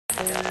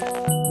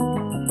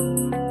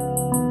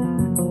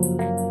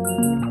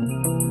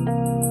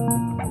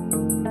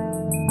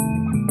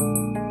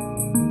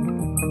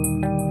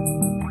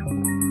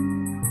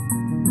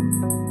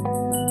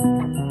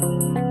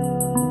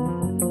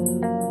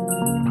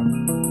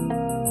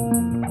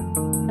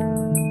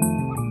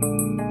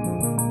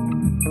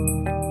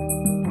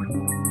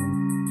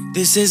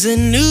This is a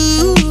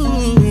new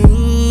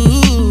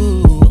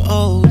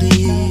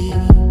oldie.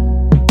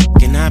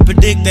 Can I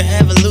predict the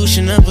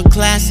evolution of a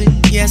classic?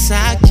 Yes,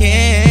 I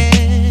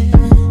can.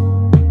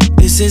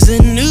 This is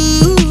a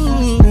new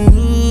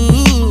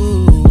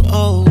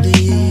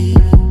oldie.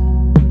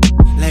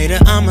 Later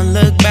I'ma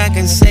look back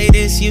and say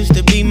this used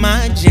to be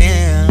my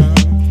jam.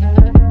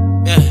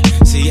 Yeah.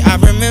 See, I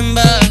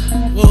remember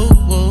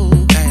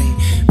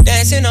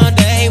dancing all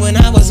day when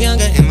I was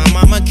younger, and my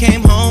mama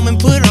came home and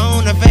put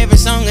on her favorite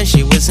song, and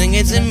she would sing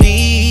it to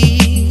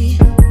me.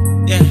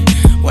 Yeah,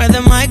 whether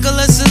Michael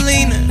or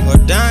Selena or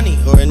Donnie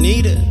or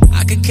Anita,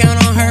 I could count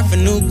on her for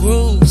new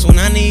grooves when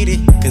I need it.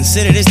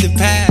 Consider this the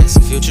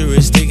past,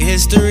 futuristic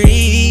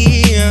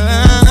history.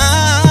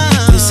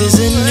 This is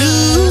a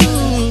new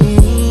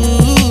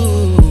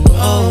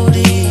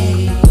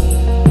oldie.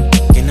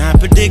 Can I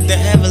predict the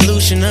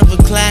evolution of a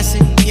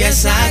classic?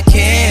 Yes, I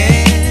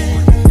can.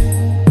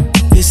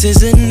 This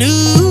is a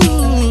new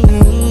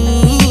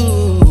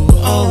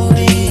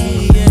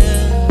oldie,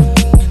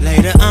 yeah.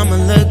 Later I'ma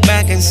look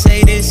back and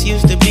say this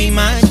used to be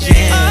my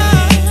jam.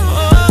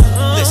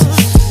 Listen.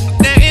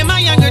 Now in my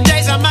younger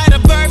days I might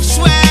have birthed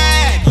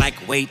swag. Like,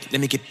 wait,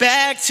 let me get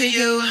back to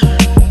you.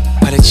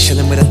 But it's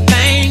chillin' with a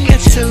thing or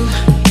two.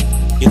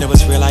 You know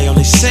it's real, I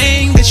only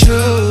sing the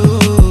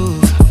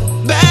truth.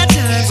 Bad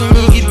times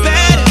only get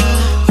better.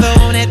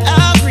 Throwing it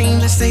all green,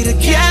 let's stay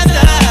together.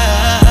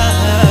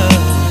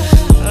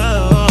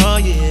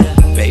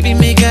 Baby,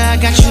 make I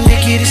got you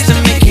naked, it's the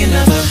making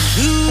of a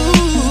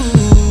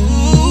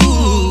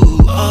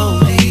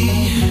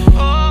oldie.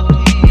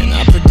 And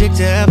I predict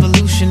the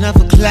evolution of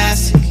a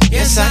classic.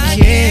 Yes, I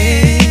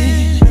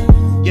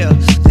can. Yeah,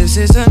 this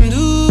is a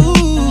new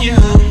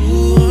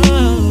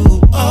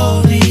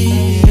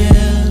oldie.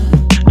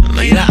 Yeah.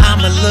 Later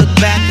I'ma look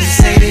back and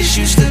say this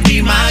used to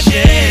be my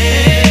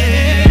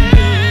jam.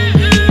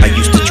 I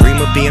used to dream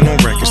of being on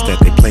records that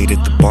they played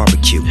at the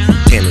barbecue.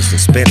 Tennis and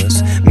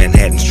spinners,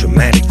 Manhattan's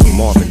dramatic from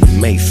Marvin to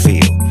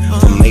Mayfield.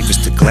 From Mavis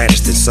to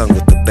Gladys, then sung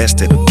with the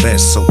best of the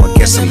best. So I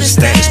guess I'm in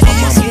status. My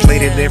mama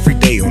played it every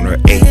day on her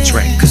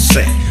 8-track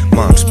cassette.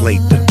 Mom's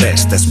played the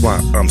best, that's why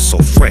I'm so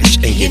fresh.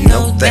 And you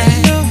know that,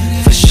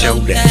 for sure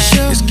that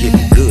it's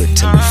getting good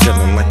to me,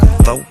 feeling like a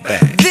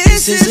throwback.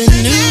 This is a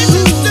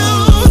new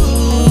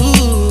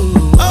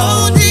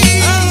oldie.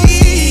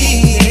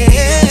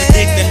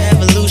 Predict the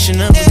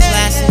evolution of a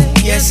classic.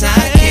 Yes, I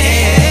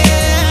can.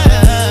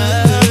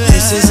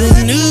 This is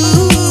a new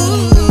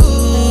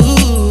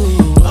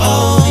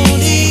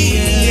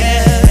oldie.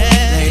 Yeah.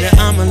 Later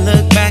I'ma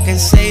look back and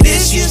say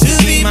this used to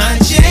be my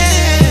jam.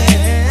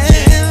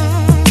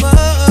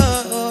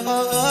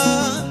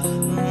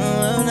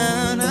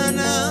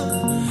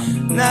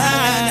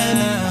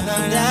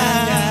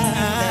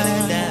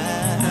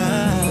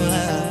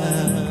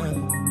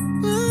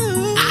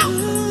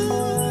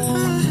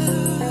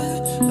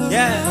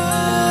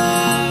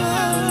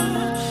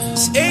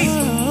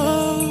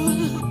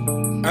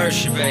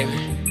 Ursha, baby.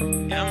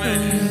 Yeah, man.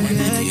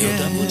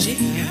 D-O-double-G.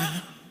 Yeah.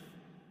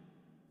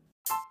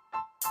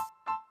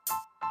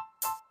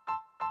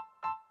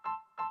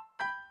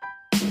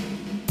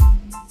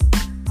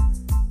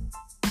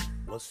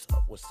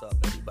 What's up,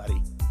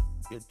 everybody?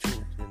 You're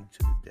tuned into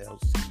the Del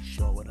C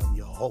Show, and I'm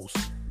your host,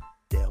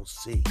 Del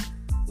C.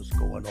 What's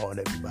going on,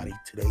 everybody?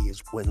 Today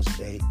is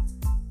Wednesday,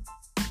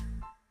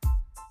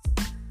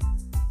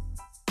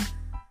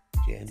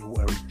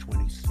 January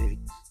 26th.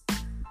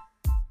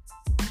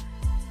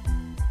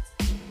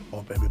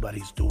 Hope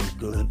everybody's doing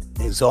good.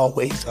 As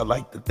always, I'd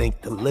like to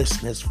thank the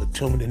listeners for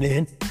tuning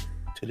in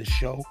to the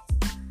show.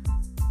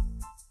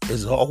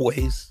 As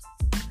always,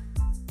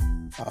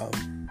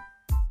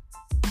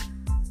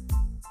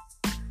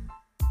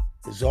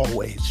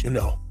 you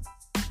know,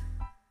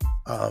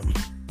 I'm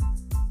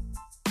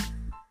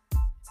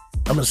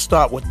gonna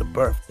start with the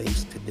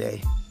birthdays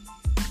today.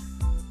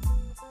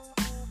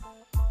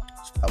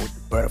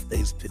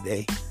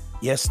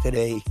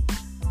 Yesterday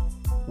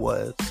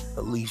was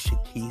Alicia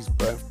Keys'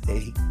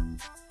 birthday.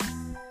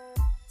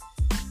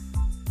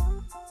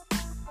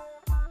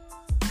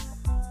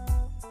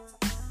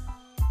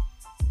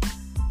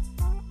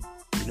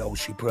 You know,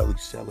 she probably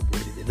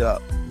celebrated it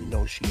up. You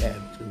know, she had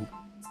to.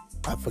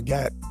 I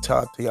forgot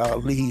Tati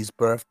Ali's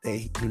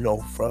birthday, you know,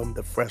 from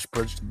the Fresh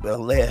Prince of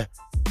Bel-Air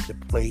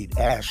that played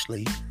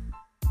Ashley.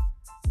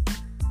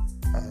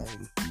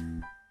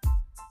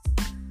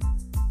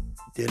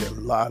 Did a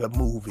lot of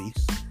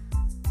movies,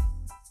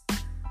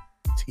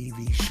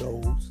 TV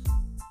shows.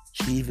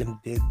 She even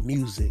did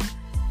music.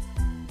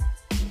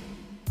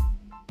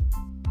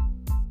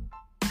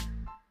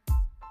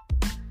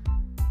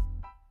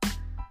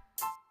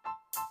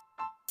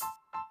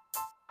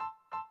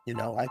 You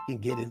know, I can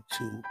get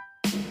into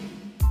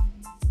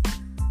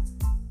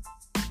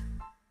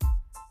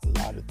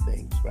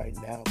things right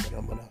now, but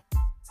I'm gonna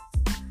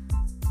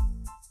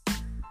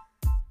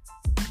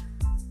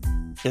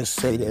just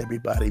say to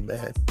everybody,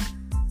 man,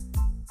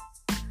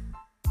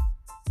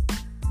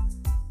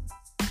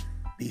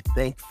 be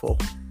thankful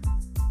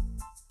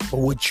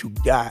for what you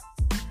got,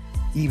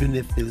 even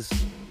if it's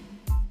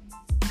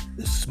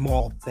the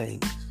small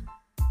things.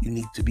 You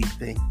need to be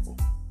thankful.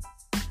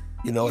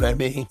 You know what I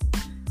mean?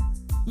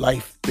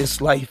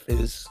 This life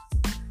is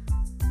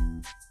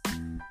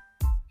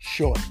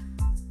short.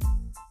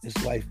 This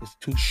life is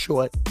too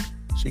short,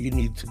 so you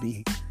need to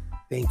be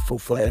thankful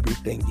for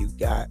everything you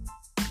got.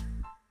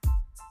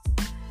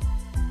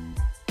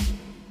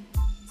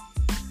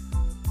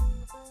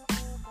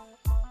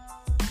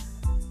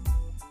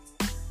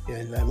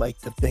 And I'd like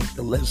to thank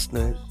the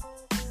listeners,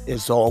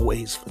 as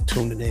always, for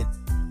tuning in.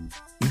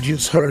 You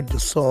just heard the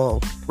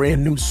song,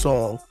 brand new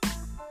song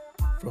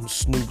from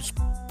Snoop's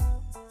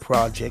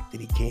project that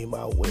he came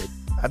out with.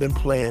 I've been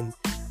playing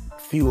a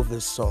few of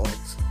his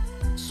songs.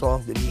 A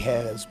song that he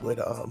has with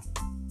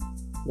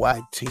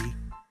YT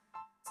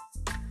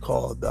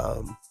called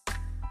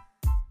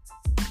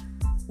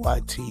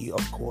YT,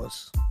 of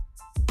course.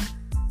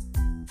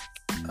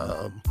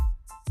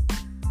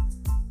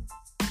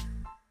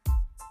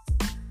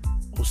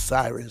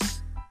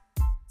 Osiris,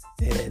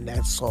 and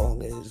that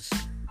song is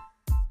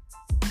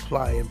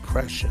Applying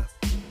Pressure.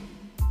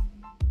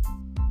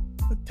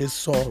 But this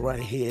song right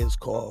here is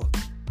called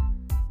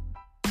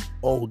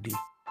Oldie,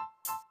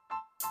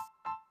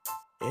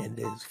 and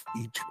is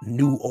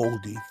new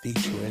Oldie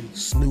featuring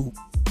Snoop,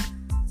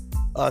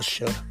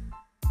 Usher,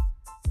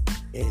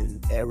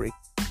 and Eric.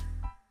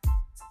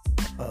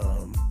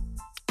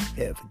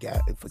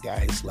 I forgot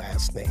his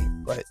last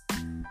name, but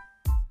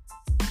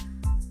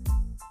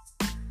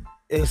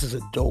this is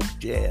a dope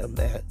jam,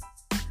 man.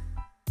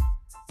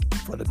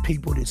 For the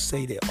people that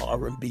say that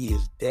R&B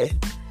is dead,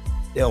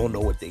 they don't know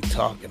what they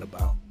talking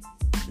about.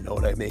 You know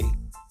what I mean?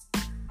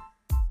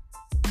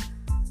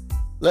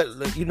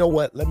 You know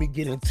what? Let me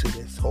get into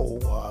this whole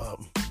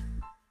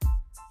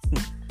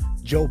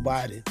Joe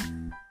Biden.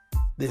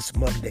 This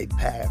Monday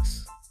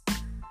past,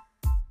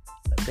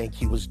 I think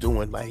he was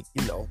doing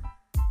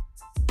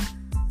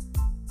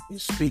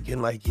he's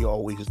speaking like he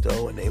always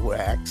do, and they were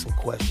asking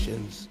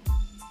questions.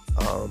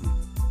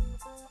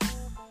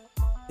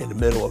 In the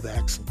middle of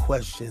asking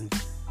questions,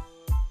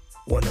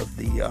 one of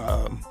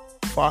the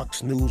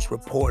Fox News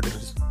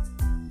reporters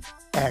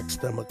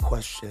asked them a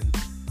question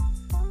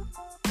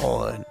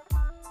on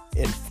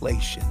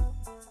inflation.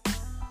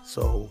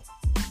 So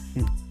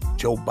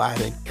Joe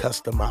Biden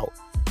cussed him out.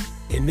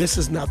 And this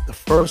is not the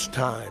first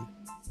time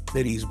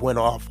that he's went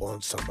off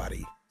on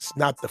somebody. It's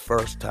not the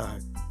first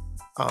time.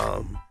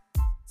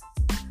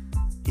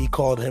 He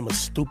called him a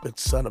stupid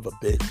son of a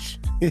bitch.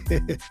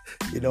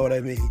 You know what I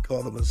mean? He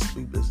called him a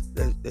stupid.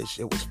 That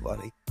shit was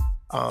funny.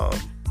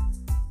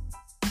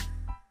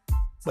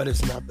 But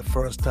it's not the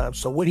first time.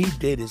 So what he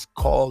did is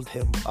called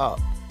him up.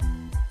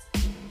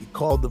 He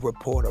called the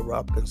reporter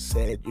up and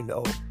said,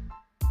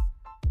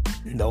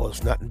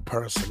 it's nothing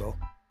personal.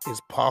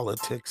 It's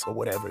politics or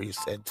whatever he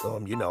said to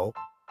him,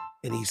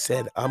 And he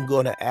said, I'm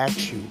going to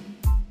ask you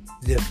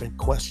different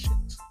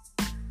questions.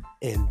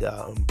 And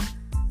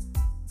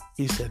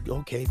he said,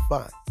 okay,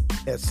 fine.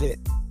 That's it.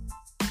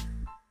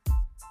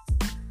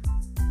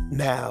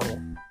 Now,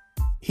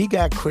 he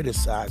got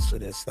criticized for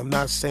this. I'm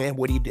not saying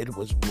what he did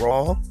was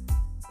wrong,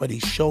 but he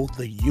showed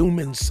the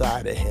human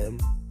side of him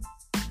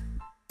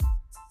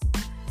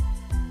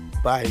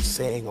by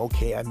saying,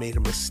 okay, I made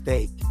a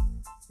mistake.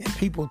 And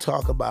people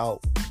talk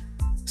about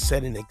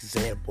set an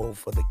example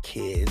for the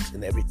kids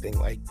and everything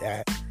like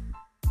that.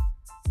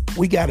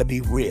 We got to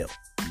be real.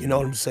 You know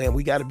what I'm saying?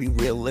 We got to be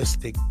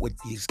realistic with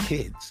these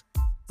kids.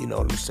 You know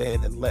what I'm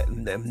saying? And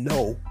letting them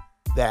know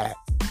that,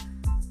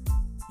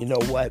 you know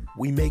what,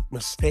 we make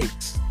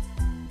mistakes,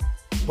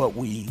 but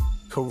we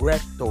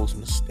correct those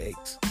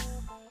mistakes.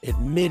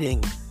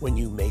 Admitting when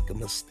you make a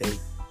mistake,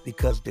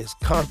 because there's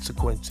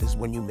consequences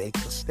when you make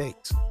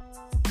mistakes.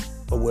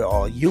 But we're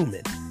all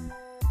human.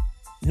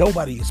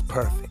 Nobody is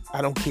perfect.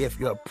 I don't care if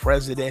you're a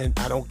president.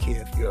 I don't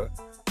care if you're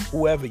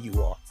whoever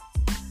you are.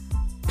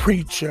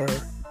 Preacher.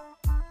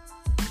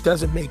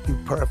 Doesn't make you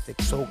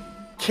perfect. So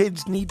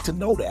kids need to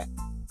know that.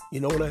 You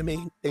know what I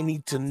mean? They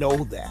need to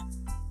know that.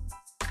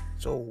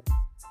 So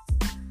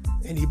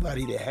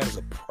anybody that has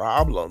a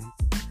problem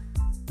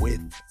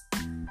with,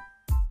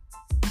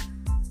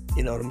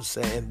 you know what I'm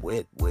saying,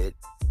 with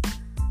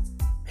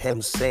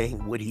him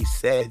saying what he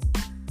said,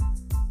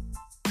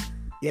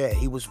 yeah,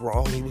 he was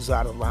wrong. He was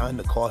out of line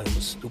to call him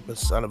a stupid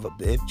son of a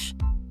bitch.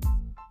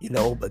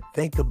 But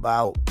think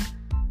about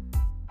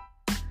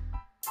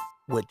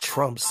what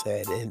Trump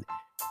said. And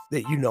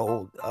that,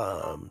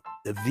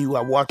 The View,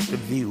 I watched The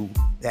View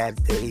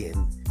that day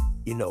and,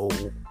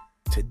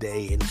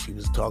 today, and she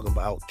was talking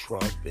about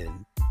Trump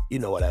and, you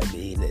know what I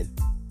mean, and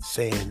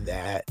saying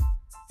that,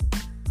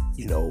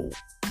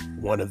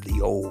 one of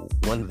the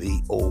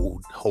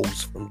old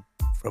hosts from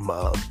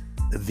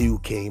The View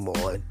came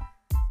on,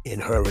 and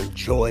her and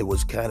Joy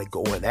was kind of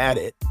going at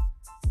it,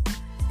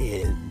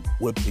 and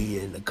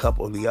Whoopi and a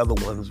couple of the other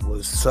ones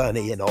was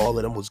Sonny, and all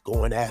of them was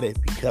going at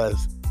it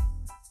because,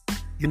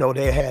 you know,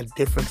 they had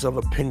difference of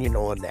opinion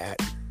on that.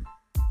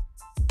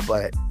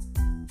 But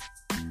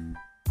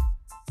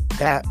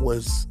that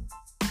was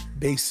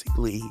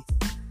basically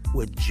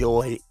what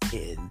Joy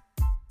and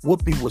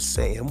Whoopi was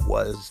saying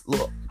was,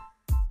 look,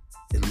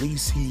 at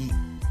least he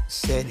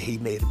said he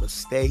made a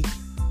mistake.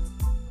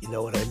 You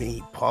know what I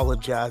mean?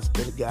 Apologized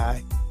to the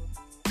guy.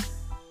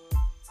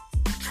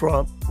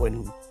 Trump,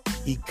 when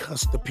he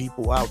cussed the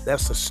people out,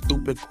 that's a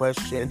stupid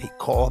question. He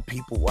called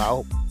people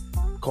out,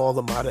 called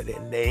them out of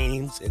their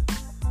names,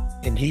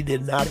 and he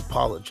did not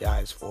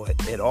apologize for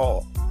it at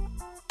all.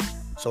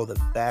 So the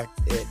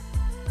fact that,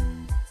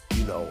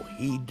 you know,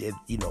 he did,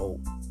 you know,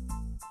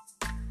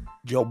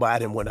 Joe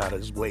Biden went out of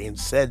his way and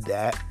said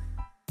that,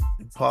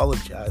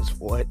 apologized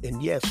for it.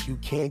 And yes, you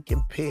can't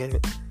compare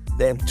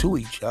them to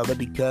each other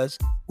because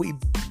we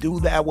do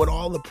that with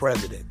all the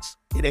presidents.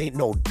 It ain't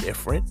no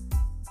different.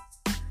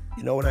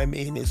 You know what I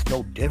mean? It's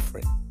no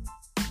different.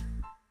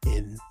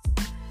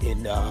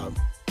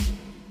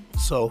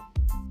 So,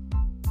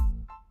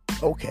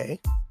 okay.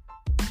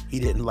 He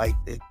didn't like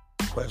the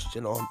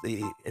question on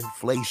the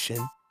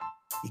inflation.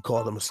 He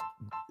called him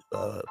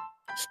a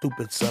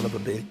stupid son of a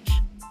bitch.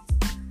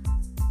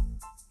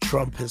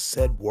 Trump has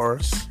said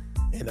worse,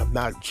 and I'm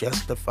not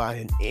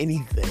justifying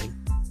anything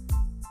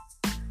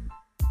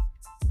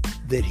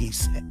that he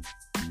said.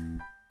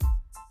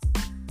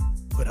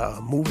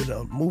 But moving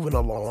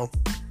along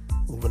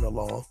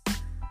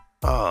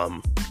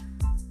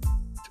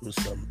to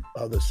some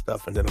other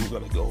stuff, and then I'm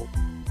gonna go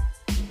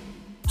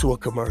to a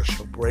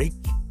commercial break.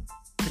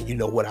 And you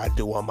know what I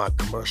do on my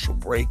commercial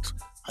breaks?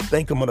 I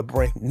think I'm gonna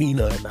bring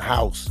Nina in the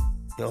house,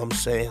 you know what I'm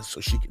saying, so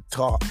she can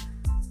talk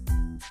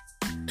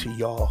to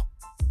y'all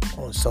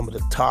on some of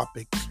the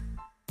topics.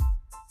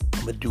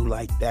 I'm gonna do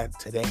like that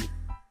today.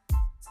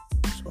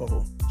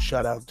 So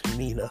shout out to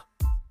Nina.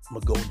 I'm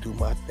gonna go do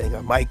my thing.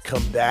 I might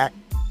come back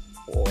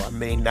or I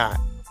may not,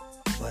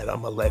 but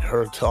I'm gonna let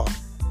her talk.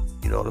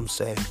 You know what I'm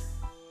saying?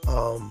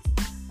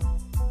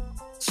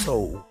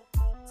 So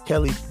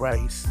Kelly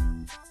Price,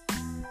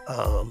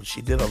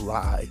 she did a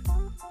live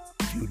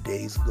a few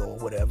days ago,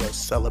 whatever,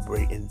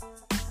 celebrating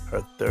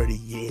her 30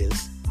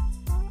 years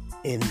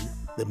in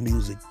the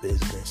music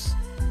business.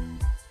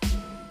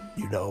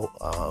 You know,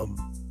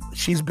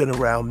 she's been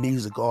around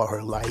music all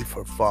her life.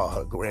 Her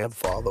father, her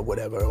grandfather,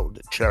 whatever, owned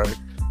the church.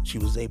 She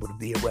was able to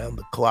be around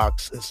the Clark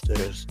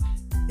sisters,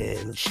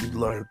 and she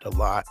learned a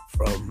lot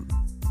from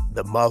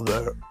the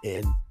mother,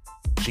 and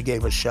she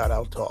gave a shout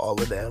out to all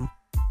of them.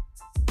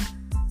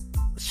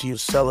 She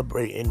was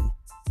celebrating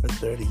her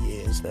 30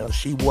 years. Now,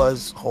 she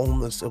was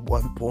homeless at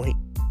one point,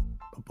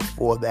 but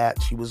before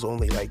that, she was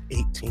only like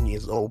 18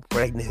 years old,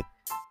 pregnant,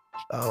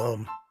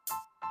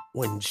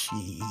 when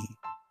she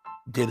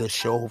did a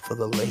show for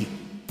the late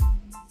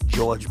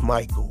George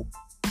Michael,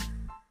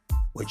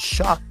 which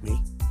shocked me.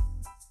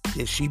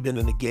 Yeah, she been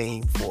in the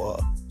game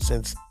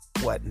since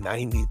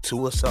 92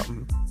 or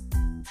something.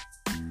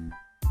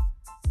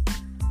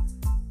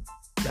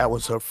 That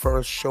was her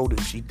first show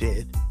that she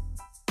did.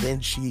 Then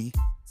she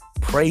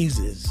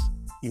praises,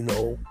 you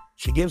know,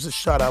 she gives a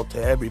shout out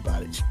to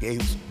everybody. She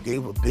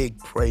gave a big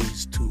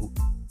praise to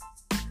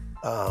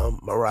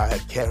Mariah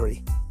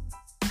Carey,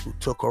 who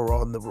took her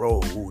on the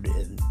road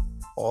and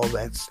all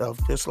that stuff,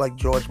 just like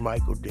George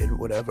Michael did,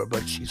 whatever,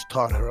 but she's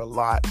taught her a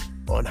lot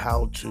on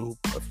how to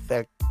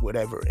perfect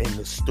whatever in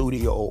the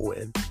studio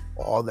and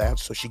all that,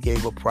 so she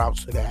gave her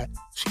props for that.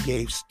 She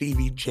gave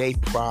Stevie J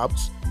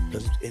props,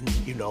 because in,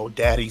 you know,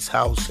 Daddy's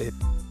house at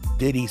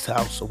Diddy's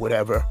house or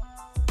whatever,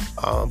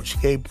 she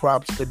gave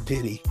props to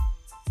Diddy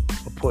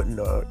for putting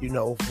her, you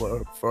know,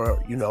 for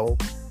you know,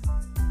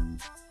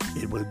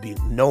 it would be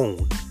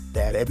known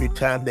that every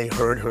time they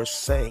heard her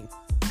sing,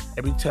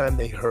 every time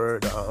they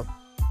heard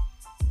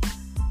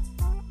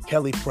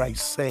Kelly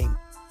Price sing,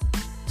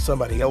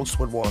 somebody else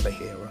would want to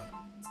hear her.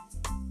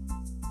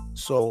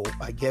 So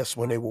I guess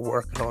when they were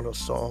working on a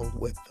song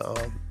with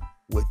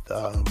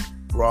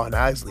Ron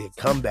Isley, a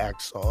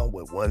comeback song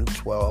with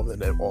 112,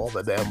 and then all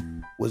of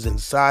them was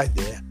inside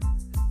there.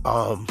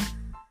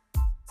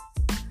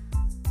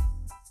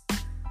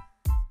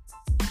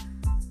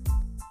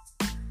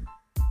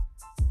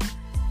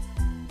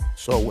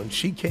 So when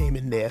she came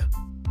in there,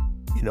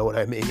 you know what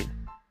I mean?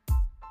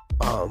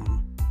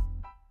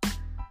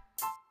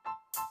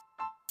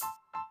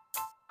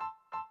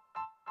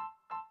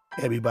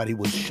 Everybody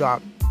was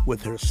shocked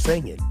with her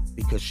singing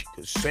because she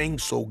could sing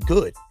so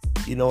good.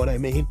 You know what I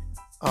mean?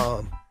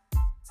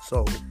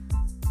 So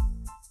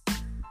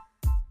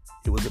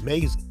it was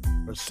amazing.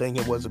 Her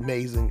singing was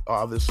amazing,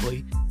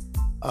 obviously.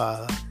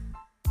 But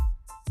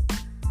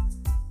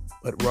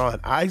Ron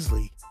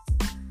Isley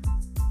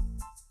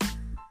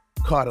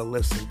caught a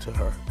listen to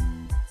her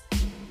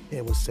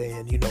and was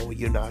saying, you know,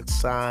 you're not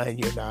signed,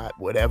 you're not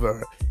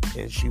whatever.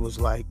 And she was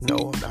like,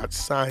 no, I'm not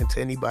signed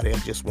to anybody. I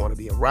just want to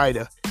be a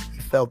writer. He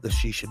felt that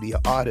she should be an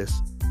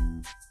artist,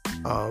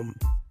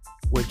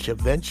 which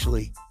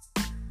eventually,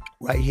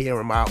 right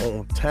here in my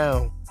own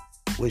town,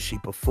 where she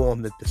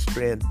performed at the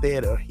Strand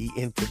Theater, he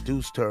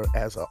introduced her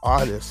as an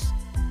artist.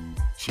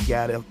 She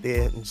got up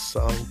there and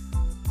sung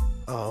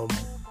a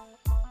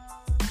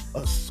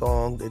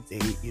song that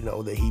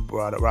that he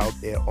brought her out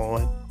there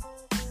on.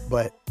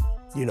 But,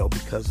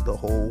 because of the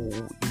whole,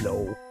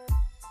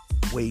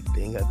 weight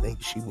thing, I think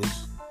she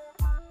was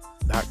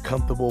not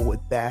comfortable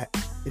with that.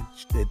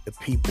 That the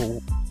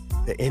people,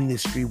 the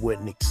industry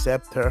wouldn't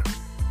accept her.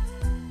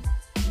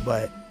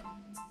 But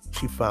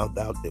she found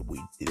out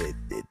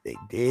that they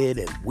did,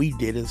 and we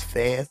did as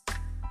fans.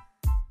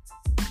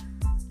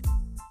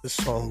 The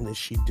song that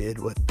she did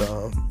with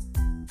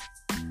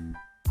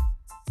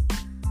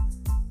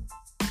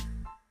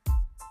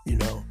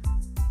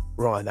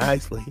Ron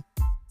Isley,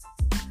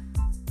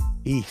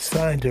 he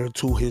signed her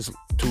to his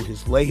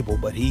label,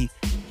 but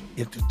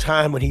at the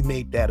time when he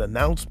made that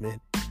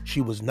announcement, she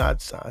was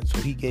not signed. So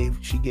she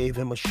gave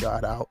him a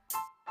shout out.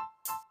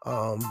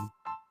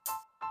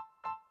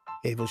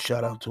 Gave a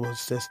shout out to her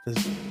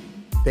sister's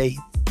Faith,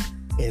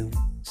 and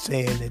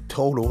saying that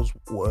Totals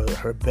were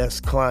her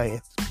best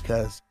clients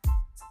because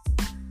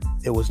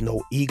there was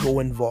no ego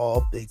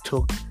involved. They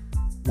took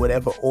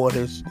whatever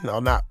orders,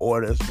 not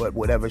orders, but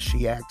whatever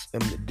she asked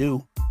them to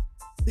do,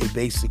 they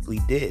basically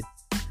did.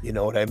 You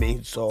know what I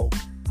mean? So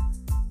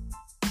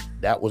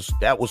that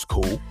was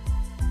cool.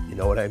 You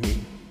know what I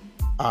mean?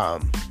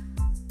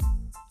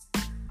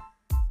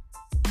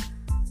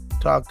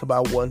 Talked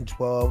about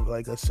 112,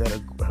 like I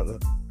said,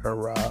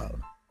 her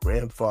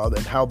grandfather,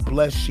 and how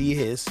blessed she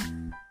is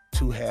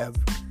to have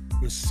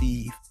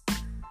received,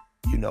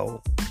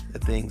 the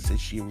things that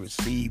she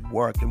received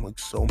working with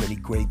so many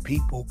great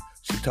people.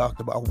 She talked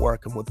about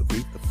working with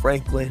Aretha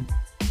Franklin,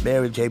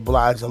 Mary J.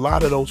 Blige. A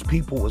lot of those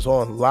people was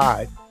on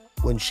live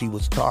when she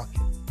was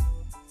talking.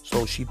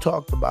 So she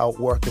talked about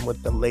working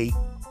with the late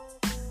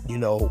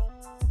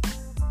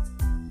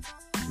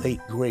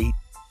great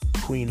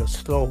Queen of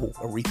Soul,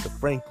 Aretha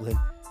Franklin.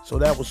 So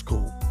that was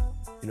cool.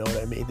 You know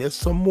what I mean? There's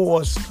some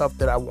more stuff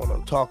that I want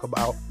to talk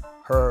about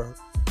her.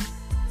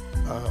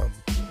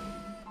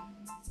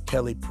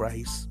 Kelly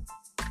Price.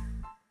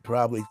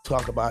 Probably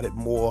talk about it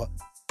more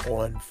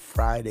on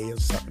Friday or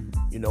something.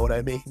 You know what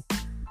I mean?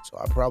 So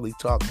I'll probably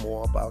talk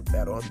more about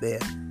that on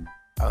there.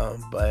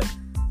 But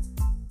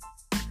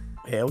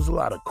yeah, it was a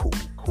lot of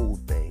cool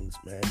things,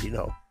 man,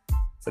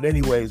 But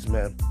anyways,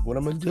 man, what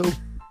I'm gonna do,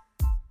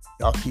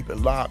 y'all keep it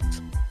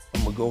locked.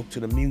 I'm gonna go to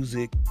the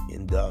music,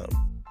 and I'll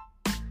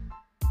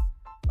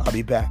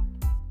be back.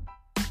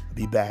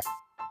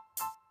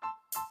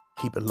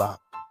 Keep it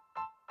locked.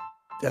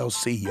 They'll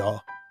see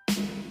y'all.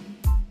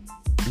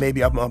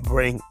 Maybe I'm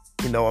gonna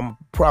I'm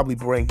probably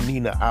bring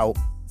Nina out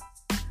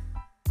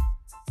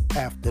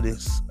after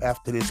this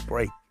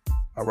break.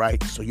 All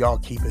right, so y'all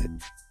keep it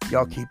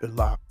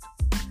locked.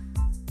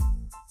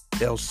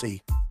 They'll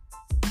see.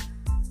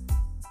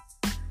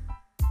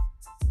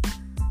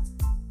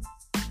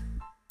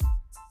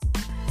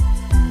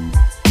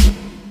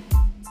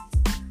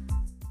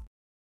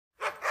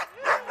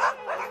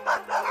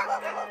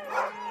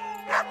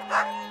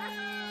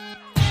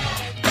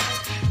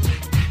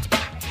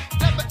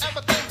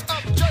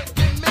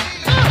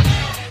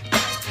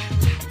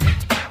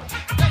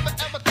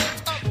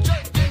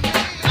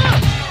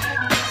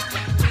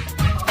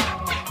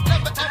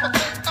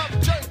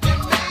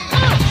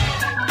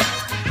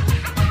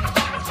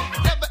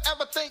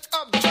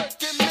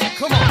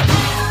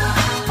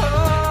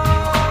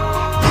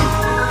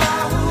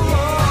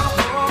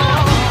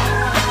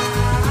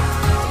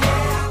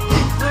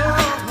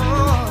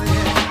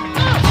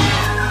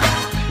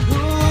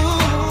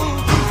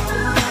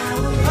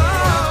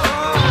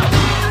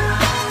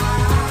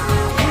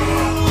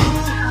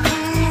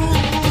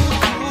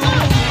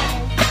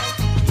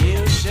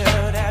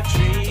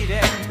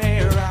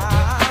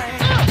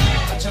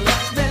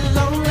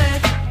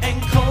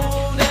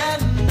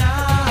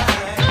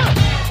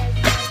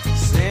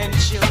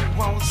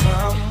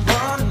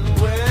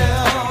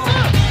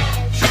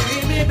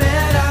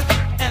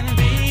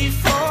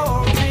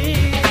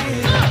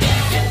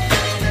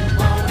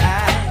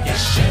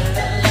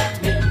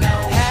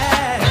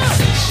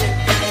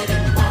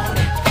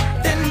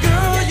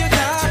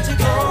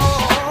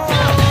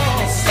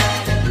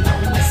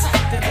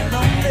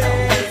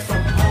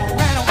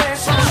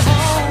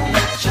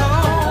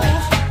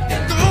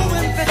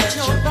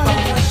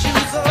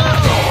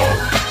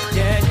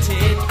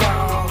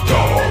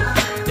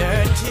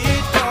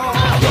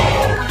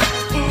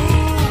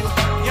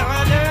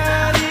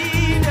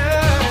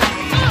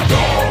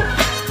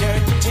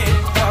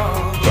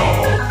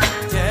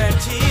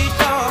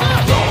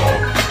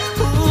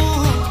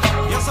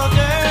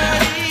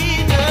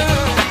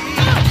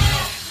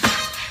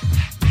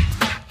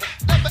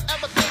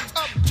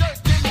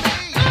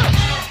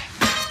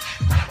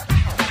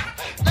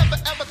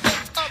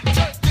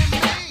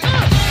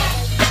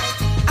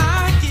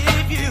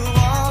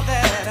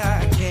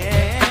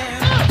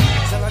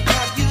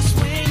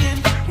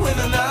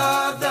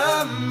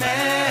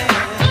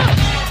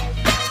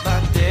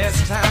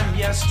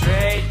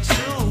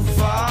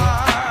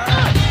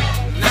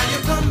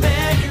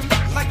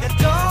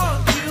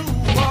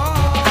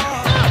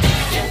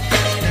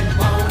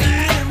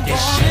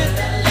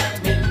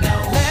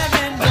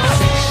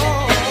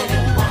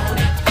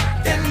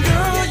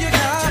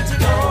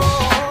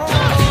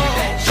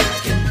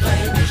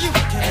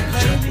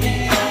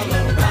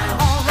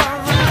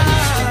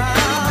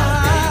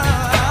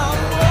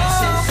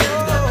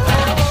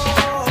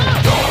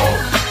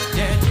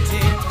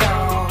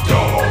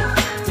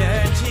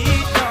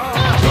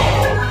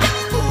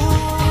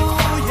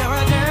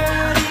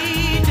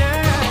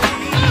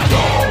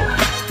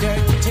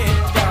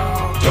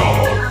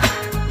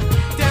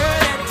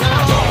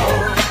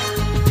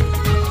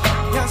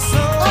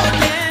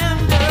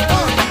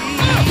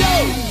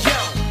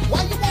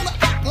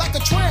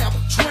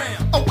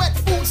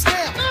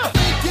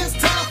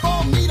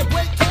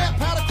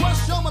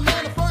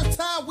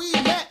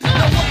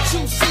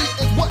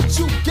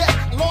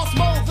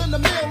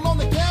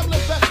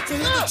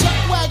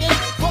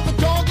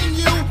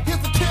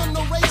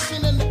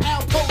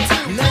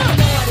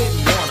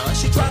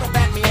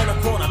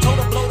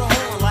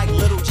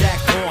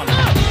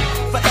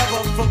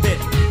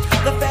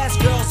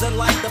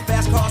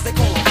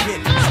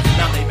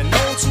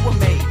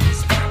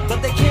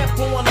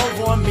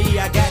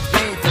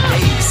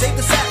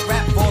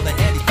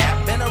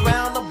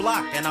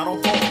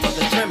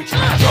 the trim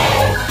trap.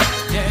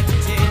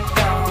 Dirty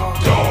dog.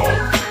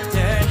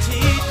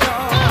 Dirty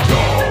dog.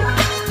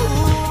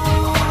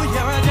 Ooh,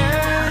 you're a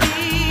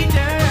dirty,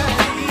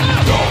 dirty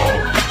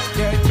dog.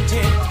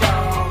 Dirty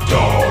dog.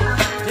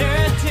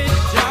 Dirty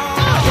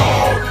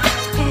dog.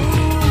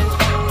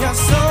 Ooh, you're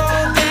so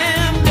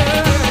damn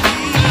dirty.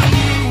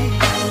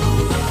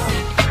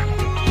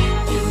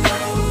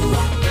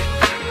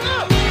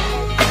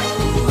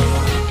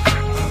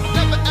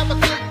 Never ever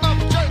think of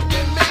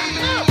jerking me. Never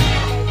ever think of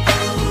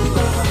jerking me.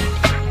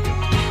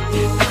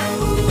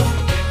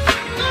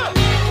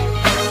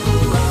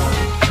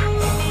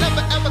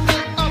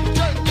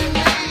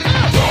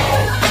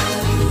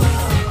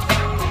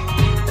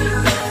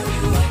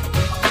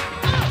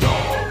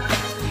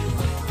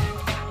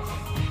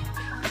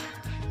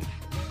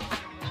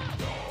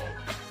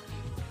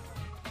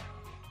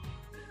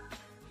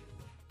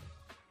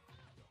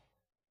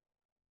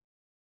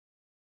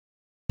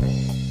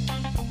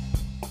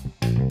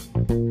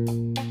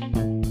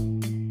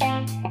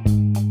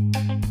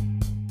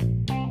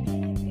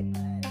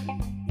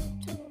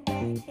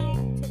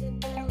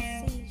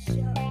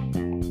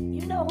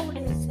 You know who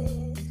this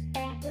is.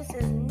 This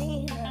is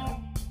Nina.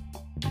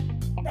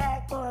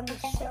 Back on the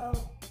show.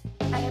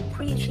 I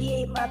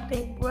appreciate my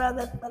big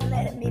brother for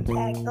letting me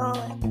back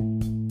on.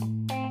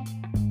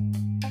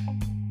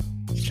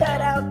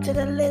 Shout out to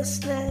the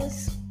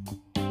listeners.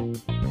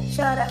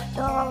 Shout out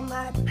to all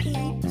my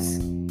peeps.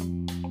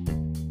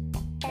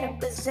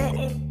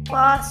 Representing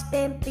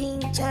Boston,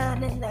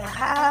 Beantown in the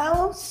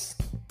house.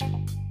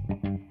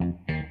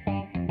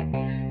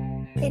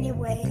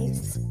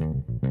 Anyways,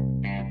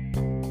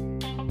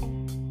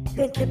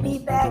 good to be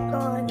back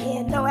on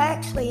here. No,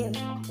 actually, it's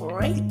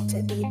great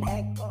to be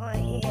back on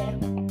here.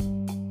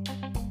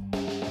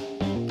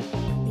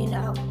 You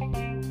know,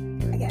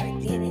 I gotta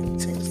get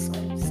into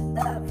some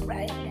stuff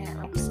right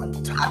now, some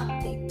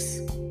topics.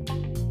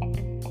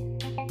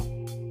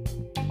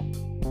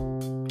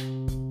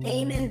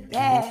 Damon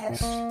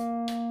Dash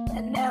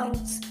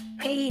announced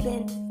Paid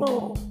in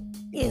Full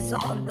is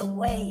on the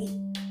way.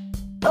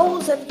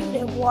 Those of you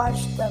that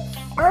watched the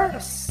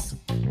first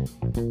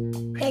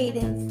Paid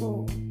in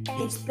Full,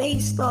 it's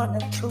based on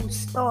a true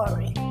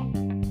story.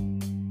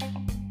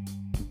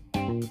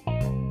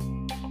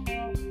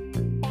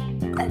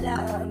 But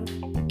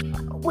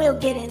we'll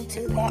get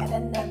into that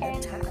another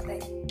time.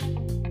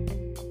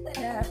 But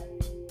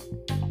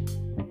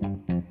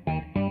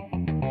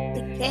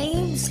the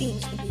game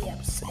seems to be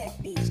upset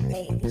these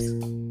days.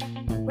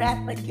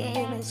 Rapper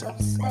Game is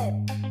upset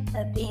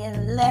at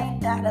being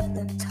left out of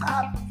the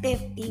top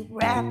 50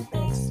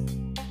 rappers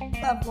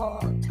of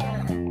all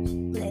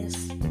time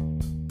list.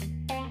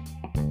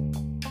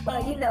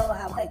 But you know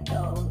how it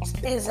goes.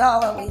 There's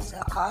always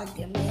an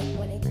argument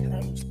when it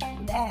comes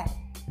to that.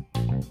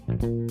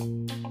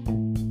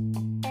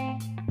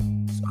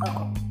 So,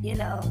 you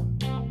know,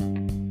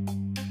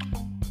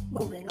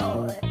 moving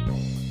on.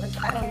 But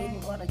I don't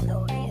even want to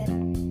go there.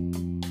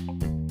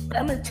 But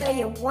I'm going to tell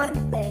you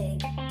one thing.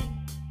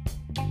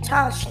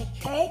 Tasha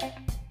K,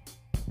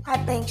 I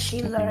think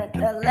she learned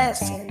her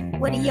lesson.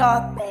 What do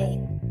y'all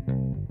think?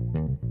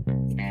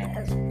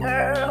 Because,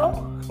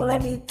 girl,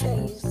 let me tell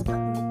you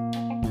something.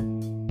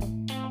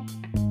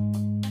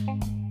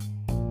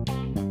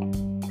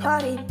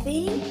 Cardi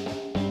B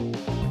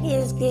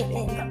is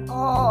getting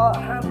all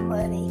her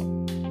money.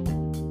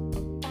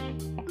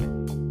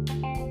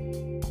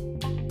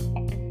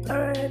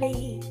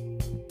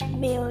 $30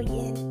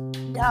 million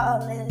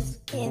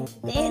and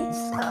then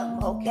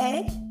some,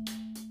 okay?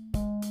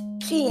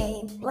 She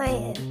ain't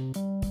playing.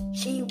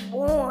 She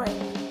warned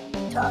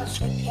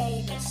Tasha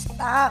K to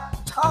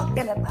stop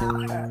talking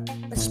about her,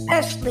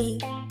 especially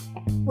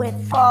with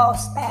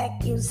false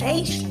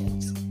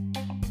accusations.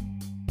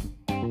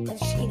 But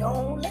she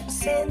don't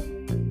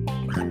listen.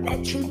 I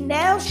bet you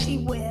now she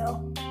will.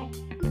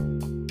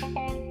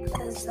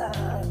 Because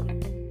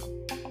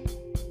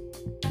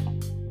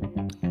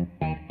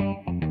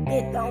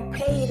it don't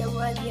pay to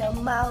run your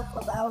mouth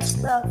about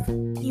stuff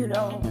you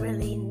don't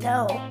really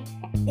know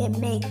and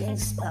making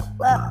stuff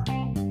up.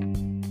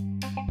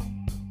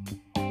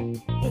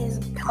 Is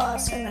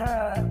costing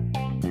her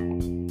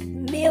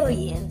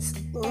millions,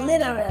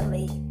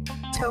 literally,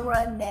 to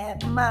run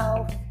that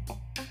mouth.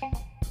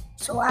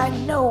 So I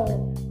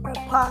know her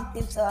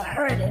pockets are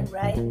hurting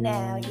right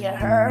now, you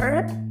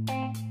heard?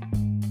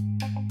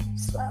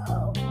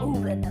 So,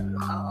 moving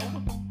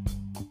along.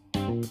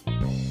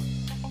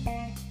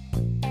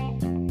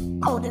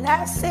 Oh, did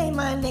I say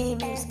my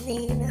name is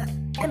Nina?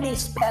 Let me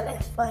spell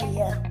it for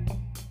you.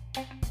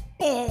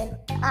 Nina.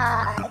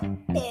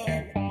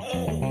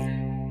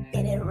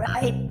 Get it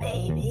right,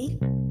 baby.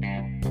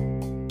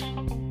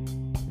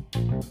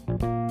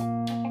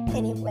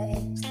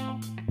 Anyways,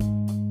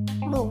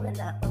 moving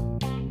up.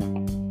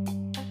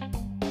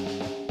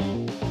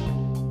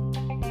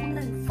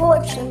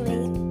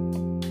 Unfortunately,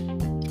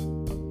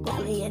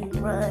 bullying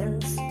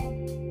runs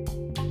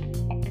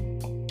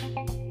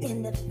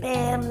in the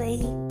family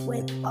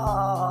with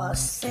all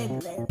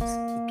siblings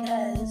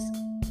because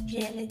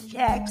Janet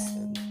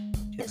Jackson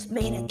just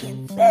made a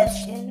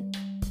confession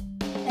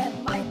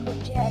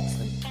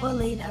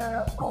bullied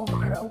her over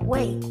her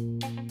weight.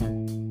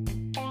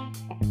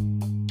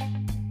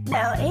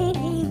 Now, ain't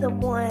he the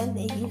one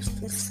that used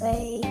to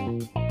say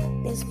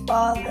his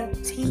father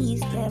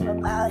teased him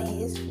about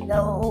his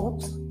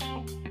nose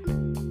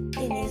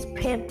and his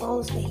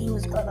pimples, that he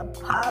was gonna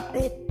pop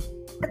it?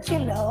 But you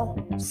know,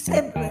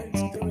 siblings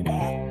do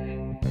that.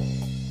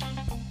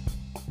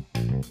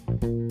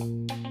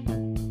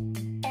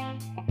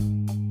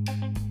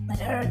 But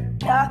her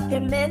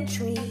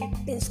documentary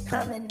is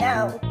coming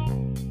out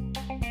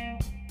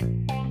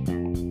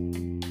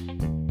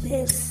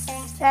this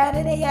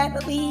Saturday, I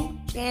believe,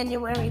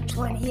 January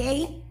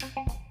 28th.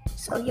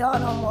 So y'all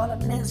don't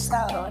want to miss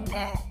out on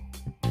that.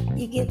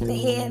 You get to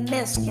hear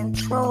Miss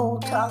Control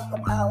talk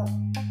about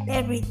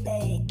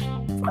everything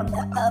from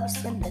the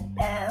ups and the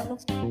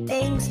downs,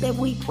 things that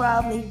we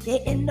probably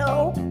didn't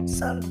know,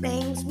 some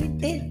things we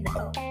did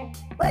know.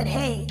 But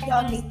hey,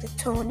 y'all need to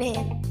tune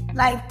in.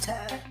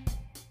 Lifetime.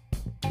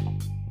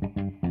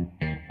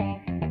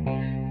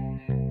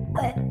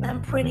 But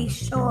I'm pretty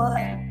sure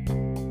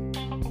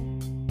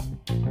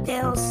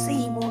Del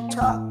C will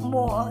talk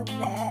more on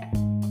that.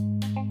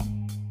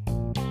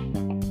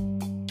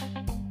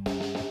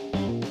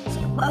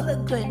 Some other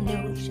good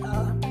news,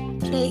 y'all.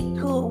 J.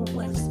 Cool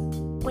wins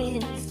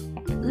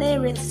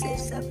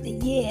Lyricist of the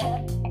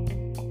Year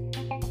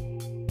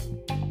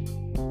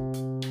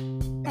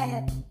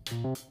at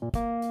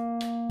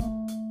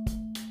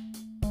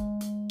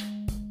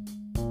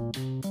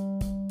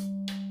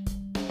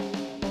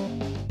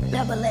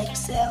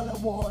XXL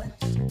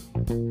Awards.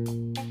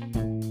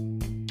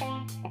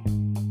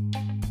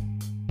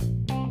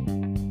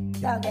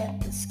 Y'all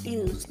got to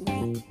excuse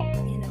me,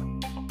 you know.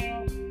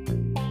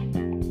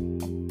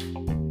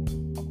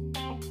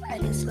 I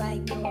just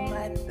like doing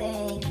my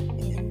thing,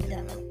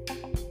 and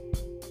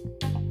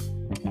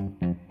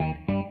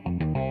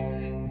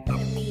I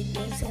read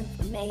this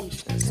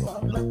information, so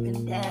I'm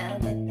looking down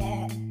at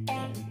that,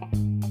 and,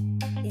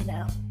 you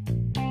know.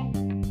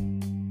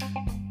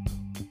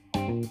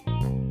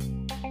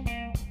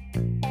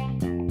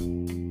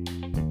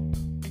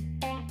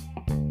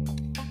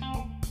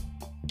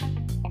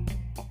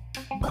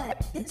 But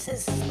this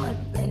is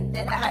something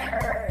that I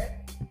heard.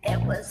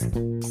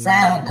 It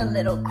sound a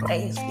little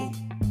crazy.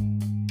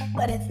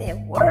 But if it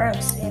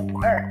works, it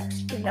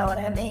works. You know what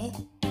I mean?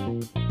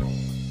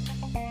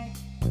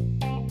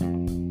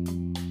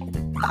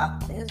 The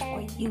doctors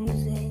were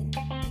using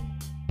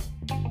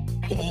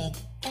pig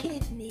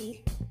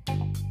kidney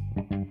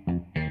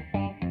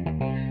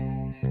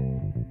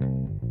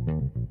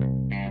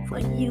for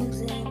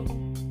using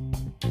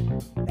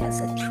as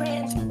a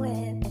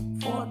transplant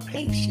for a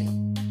patient.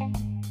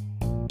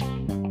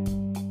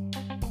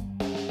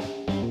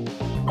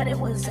 But it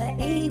was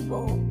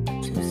able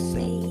to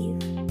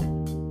save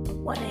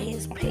one of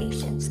his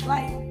patients'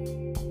 life.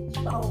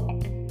 So,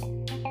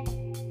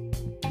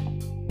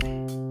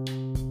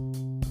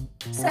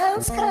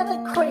 sounds kind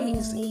of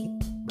crazy,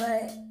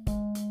 but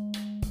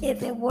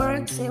if it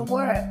works, it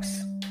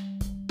works.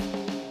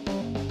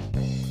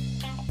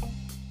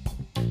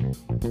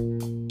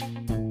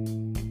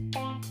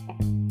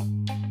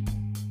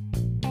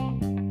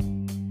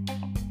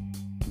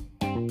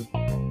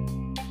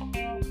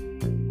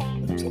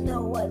 But you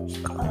know what,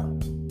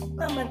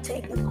 I'm gonna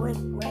take a quick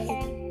break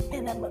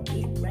and I'm gonna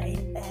be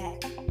right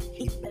back.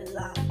 Keep it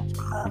locked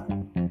up.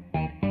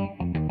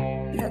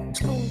 You're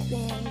tuned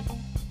in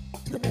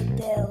to the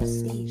Del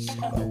C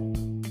Show,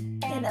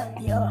 and I'm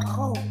your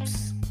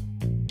host,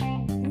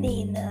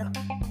 Nina.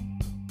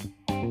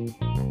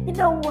 You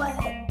know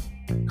what?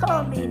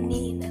 Call me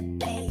Nina,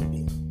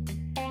 baby.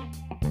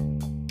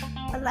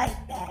 I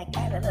like that.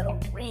 Got a little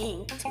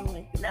ring to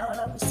it. You know what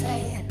I'm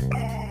saying?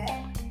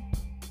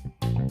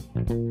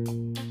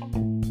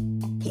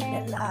 Keep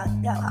it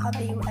locked up. I'll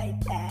be right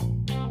back.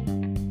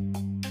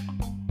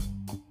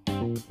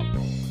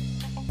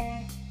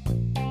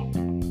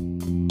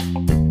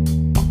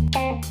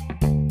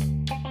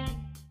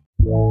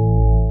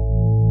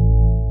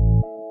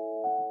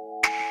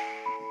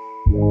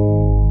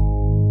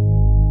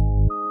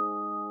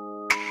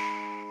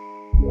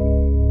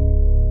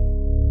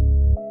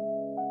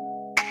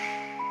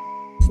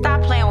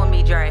 Stop playing with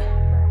me, Dre.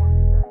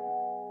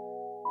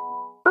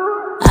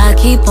 I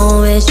keep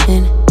on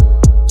wishing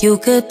you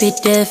could be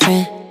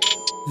different.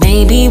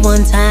 Maybe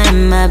one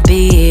time I'd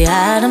be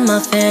out of my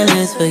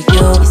feelings for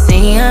you. You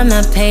see, I'm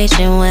not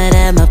patient, what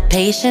am I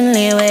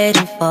patiently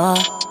waiting for?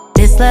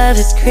 This love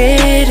is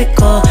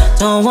critical,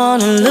 don't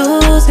wanna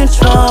lose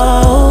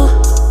control.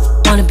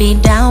 Wanna be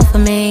down for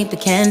me,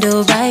 but can't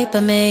do right by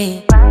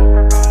me.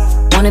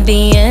 Wanna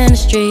be in the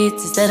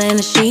streets instead of in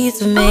the sheets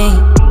with me.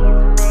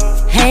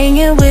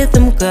 Hanging with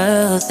them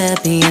girls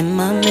that be in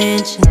my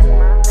mention.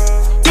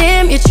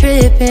 Damn, you're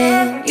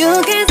tripping,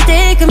 you can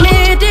stay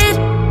committed.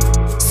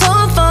 So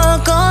far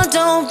gone,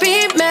 don't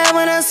be mad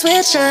when I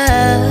switch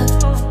up.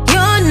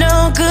 You're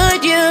no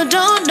good, you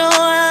don't know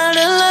how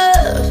to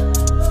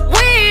love.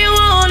 When you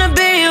wanna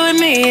be with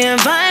me and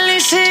finally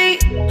see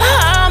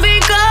I'll be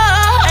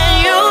gone and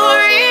you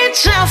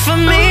reach out for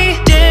me.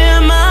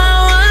 Damn, I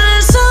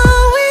was so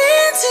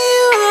into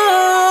you,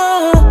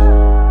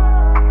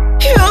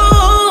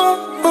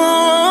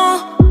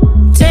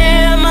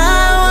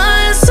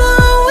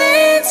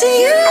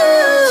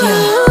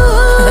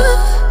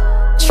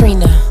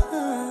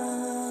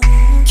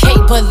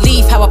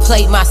 believe how I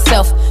played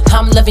myself.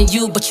 I'm loving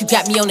you, but you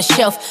got me on the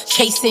shelf.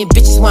 Chasing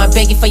bitches while I'm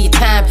begging for your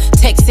time.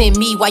 Texting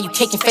me while you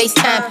caking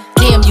FaceTime.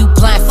 Damn, you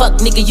blind, fuck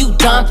nigga, you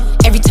dumb.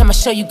 Every time I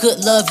show you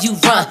good love, you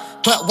run.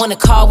 But wanna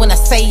call when I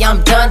say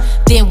I'm done.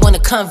 Then wanna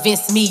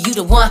convince me you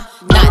the one.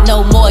 Not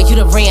no more, you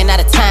done ran out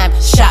of time.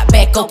 Shot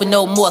back open,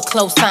 no more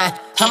close sign.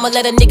 I'ma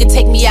let a nigga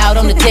take me out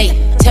on a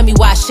date. Tell me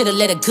why I should've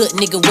let a good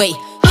nigga wait.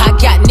 I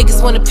got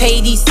niggas wanna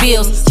pay these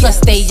bills, plus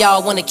they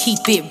all wanna keep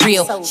it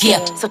real.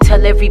 Yeah, so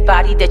tell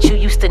everybody that you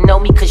used to know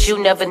me, cause you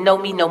never know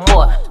me no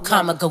more.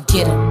 Karma, go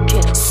get him.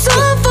 So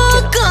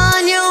far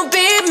gone, you'll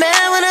be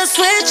mad when I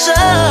switch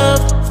up.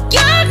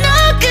 You're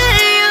not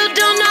good, you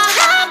don't know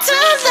how to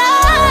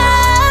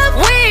love.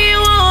 When you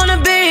wanna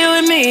be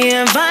with me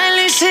and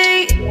finally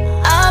see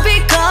I'll be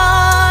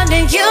gone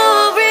and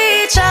you'll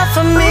reach out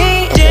for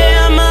me.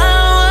 Damn,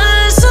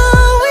 I was so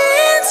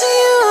into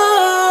you.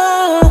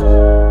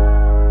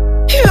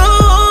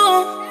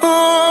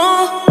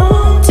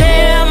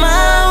 Damn,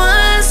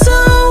 I was so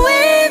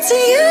into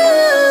you.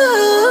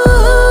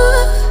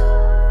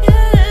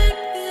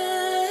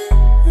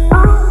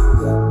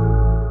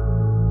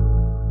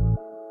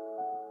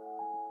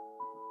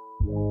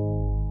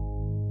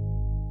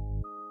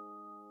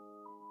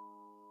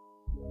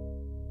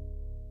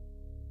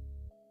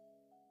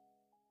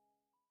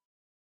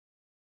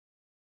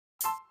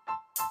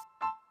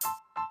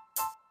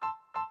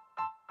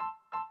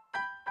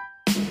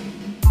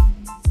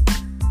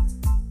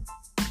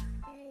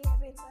 Hey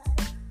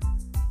everybody,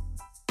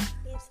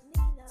 it's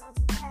Nina, I'm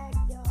back,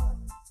 y'all.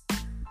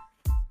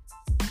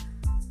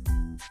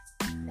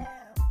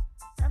 Now,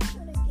 I'm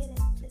gonna get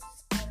into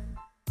some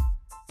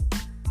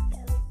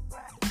Kelly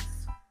Price.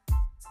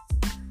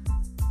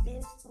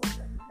 This was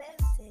a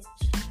message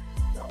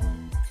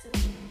going to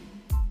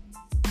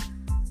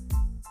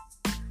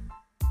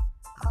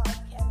R.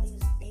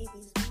 Kelly's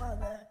baby's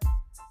mother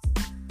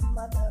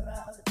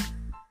of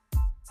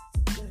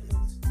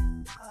his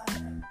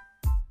daughter.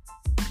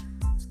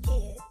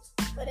 Kids.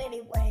 But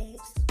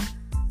anyways,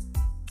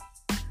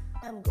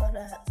 I'm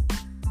gonna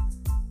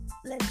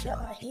let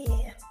y'all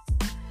hear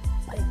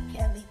what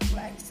Kelly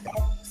Price had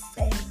to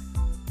say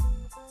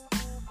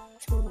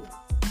to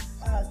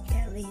R.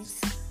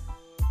 Kelly's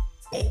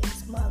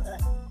baby's mother,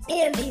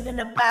 and even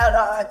about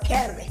R.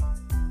 Kelly.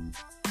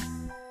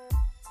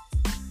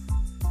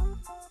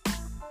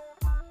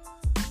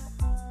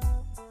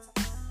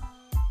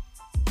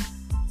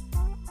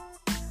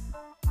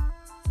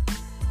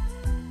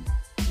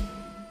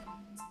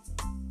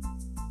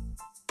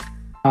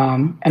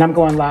 And I'm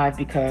going live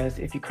because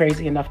if you're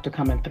crazy enough to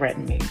come and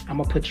threaten me, I'm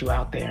gonna put you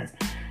out there.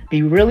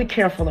 Be really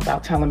careful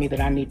about telling me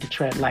that I need to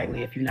tread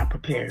lightly if you're not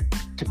prepared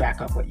to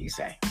back up what you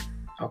say,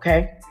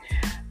 okay?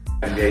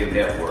 Gay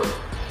Network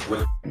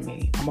with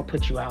me, I'm gonna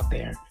put you out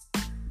there.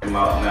 Come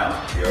out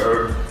now, you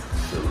heard?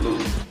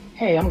 Salute.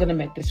 Hey, I'm gonna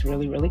make this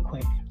really, really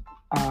quick.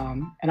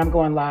 And I'm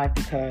going live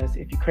because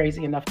if you're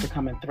crazy enough to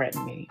come and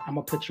threaten me, I'm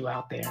gonna put you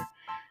out there.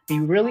 Be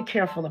really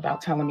careful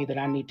about telling me that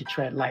I need to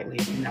tread lightly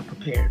if you're not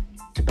prepared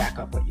to back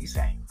up what you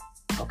say,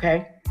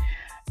 okay?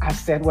 I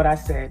said what I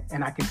said,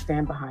 and I can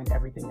stand behind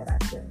everything that I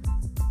said.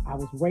 I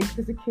was raped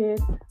as a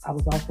kid. I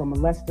was also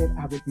molested.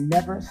 I would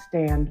never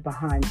stand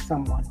behind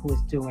someone who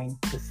is doing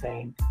the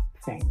same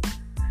thing.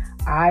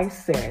 I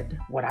said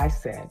what I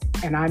said,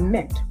 and I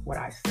meant what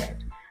I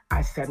said.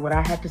 I said what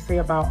I had to say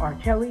about R.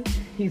 Kelly.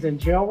 He's in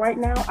jail right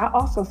now. I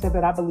also said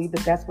that I believe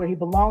that that's where he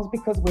belongs,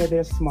 because where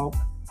there's smoke,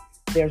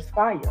 there's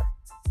fire.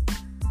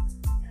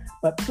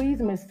 But please,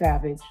 Miss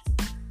Savage,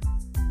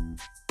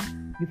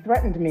 you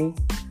threatened me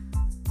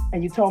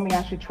and you told me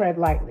I should tread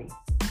lightly.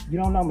 You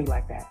don't know me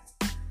like that.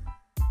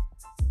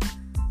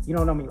 You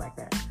don't know me like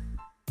that.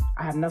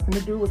 I have nothing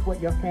to do with what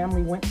your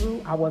family went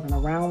through. I wasn't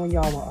around when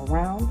y'all were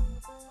around.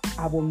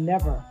 I will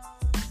never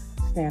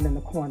stand in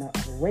the corner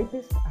of a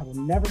rapist. I will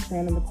never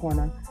stand in the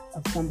corner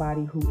of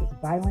somebody who is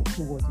violent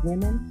towards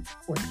women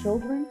or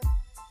children.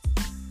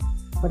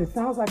 But it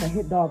sounds like a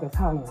hit dog is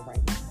hollering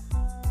right now.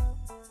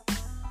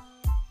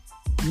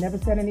 I never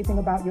said anything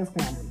about your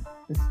family.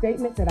 The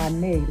statement that I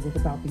made was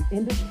about the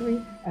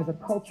industry as a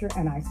culture,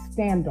 and I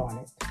stand on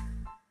it.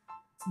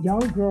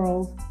 Young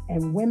girls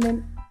and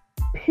women,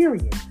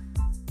 period,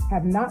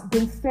 have not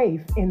been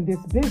safe in this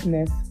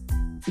business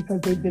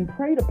because they've been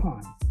preyed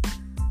upon.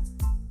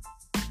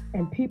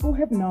 And people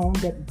have known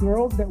that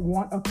girls that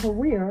want a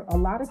career, a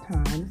lot of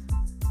times,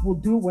 will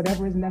do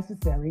whatever is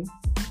necessary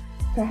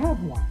to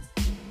have one.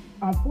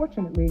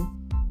 Unfortunately,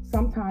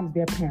 sometimes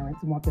their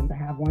parents want them to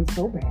have one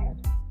so bad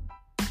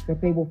that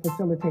they will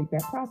facilitate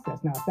that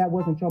process. Now, if that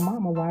wasn't your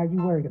mama, why are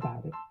you worried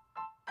about it?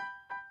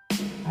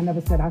 I never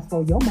said I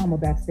saw your mama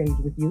backstage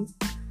with you.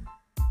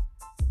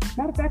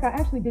 Matter of fact, I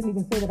actually didn't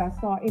even say that I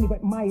saw anybody.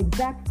 My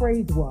exact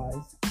phrase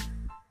was,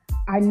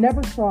 I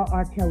never saw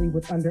R. Kelly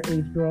with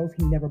underage girls.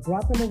 He never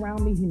brought them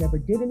around me. He never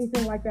did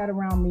anything like that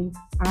around me.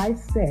 I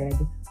said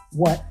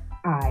what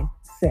I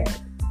said.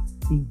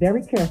 Be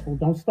very careful.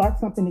 Don't start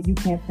something that you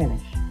can't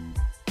finish,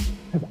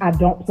 because I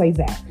don't play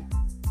that.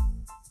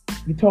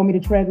 You told me to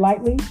tread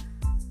lightly.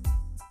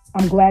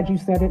 I'm glad you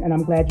said it, and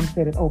I'm glad you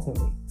said it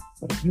openly.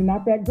 But if you're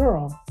not that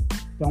girl,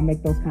 don't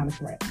make those kind of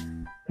threats,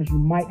 because you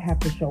might have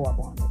to show up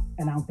on it.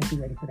 And I don't think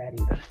you're ready for that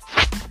either.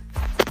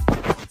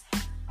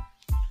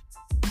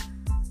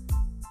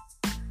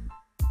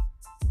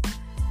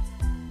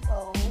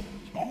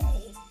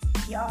 Okay,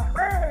 y'all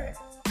heard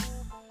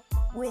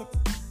with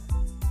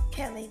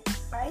Kelly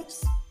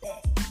Price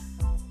that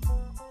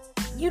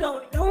you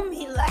don't know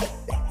me like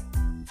that.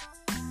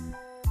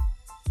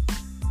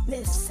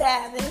 Miss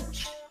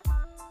Savage,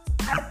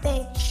 I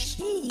think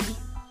she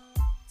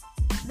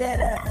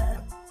better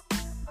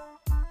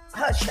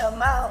hush her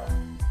mouth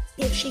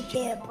if she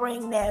can't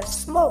bring that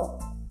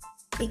smoke,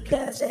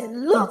 because it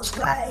looks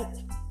like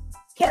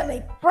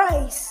Kelly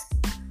Price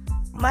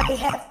might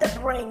have to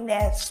bring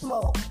that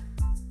smoke.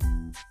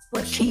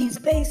 What she's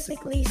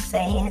basically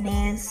saying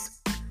is,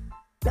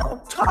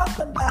 don't talk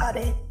about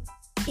it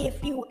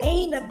if you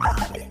ain't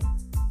about it.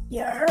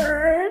 You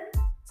heard?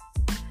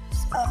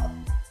 So,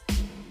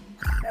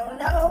 I don't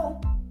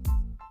know.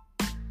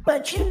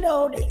 But you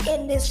know the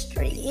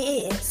industry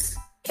is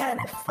kind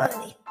of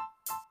funny.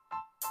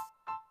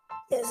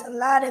 There's a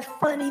lot of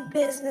funny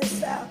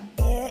business out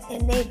there,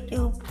 and they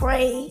do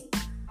prey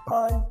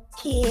on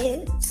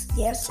kids.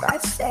 Yes, I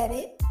said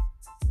it.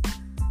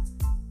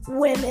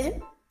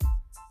 Women.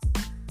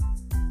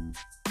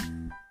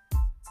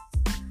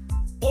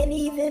 And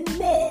even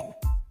men.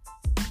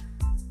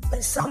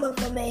 But some of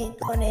them ain't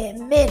gonna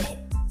admit it,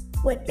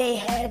 what they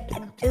had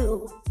to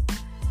do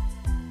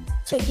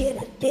to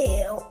get a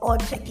deal or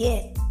to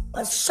get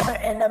a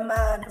certain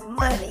amount of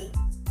money.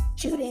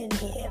 You didn't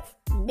hear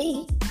from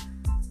me.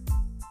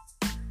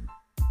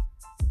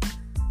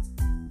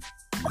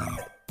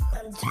 But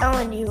I'm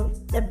telling you,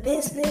 the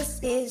business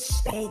is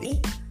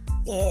shady,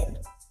 and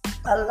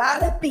a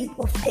lot of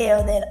people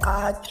feel that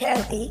R.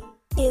 Kelly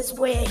is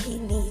where he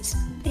needs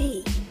to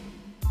be,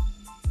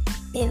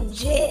 in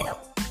jail.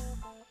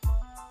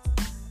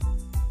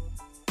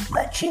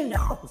 But you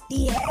know,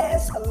 he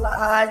has a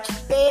large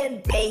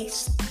fan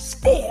base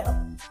still.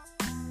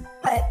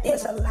 But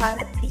there's a lot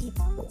of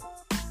people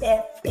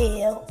that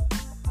feel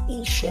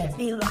he should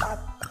be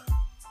locked up.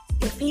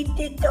 If he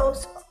did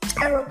those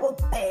terrible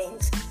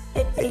things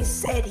that they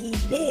said he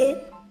did,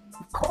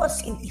 of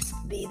course he needs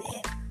to be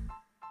there.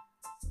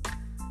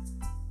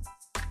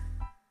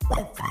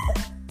 But for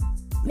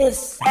Miss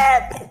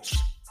Savage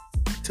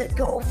to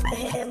go for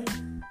him,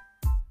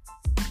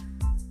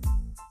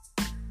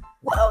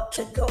 well,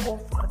 to go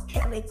for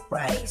Kelly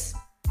Price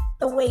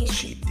the way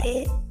she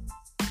did,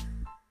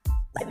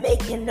 by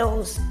making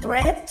those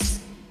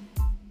threats,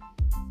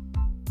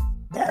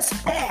 that's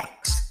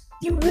facts.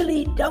 You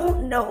really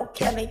don't know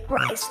Kelly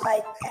Price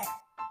like that.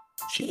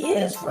 She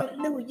is from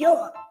New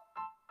York.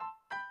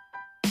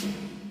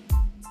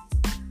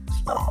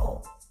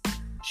 So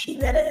she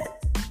better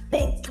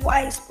think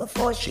twice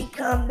before she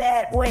come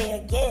that way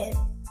again.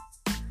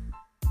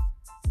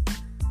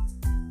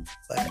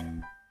 But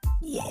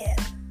yeah.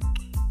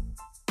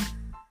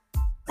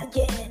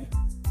 Again,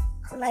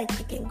 I'd like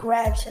to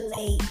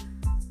congratulate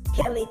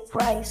Kelly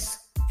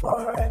Price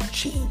for her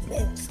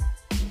achievements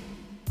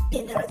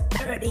in her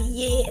 30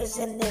 years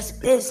in this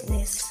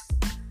business,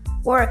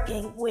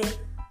 working with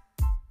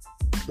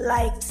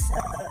likes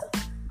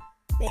of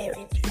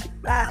Mary J.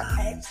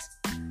 Blige,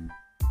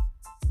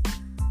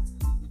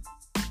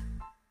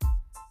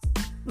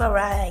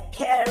 Mariah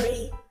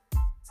Carey,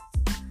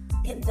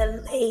 and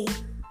the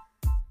late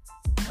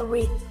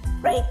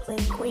Aretha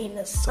Franklin, Queen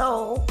of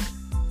Soul,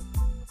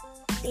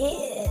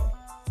 and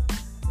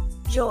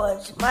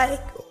George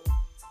Michael.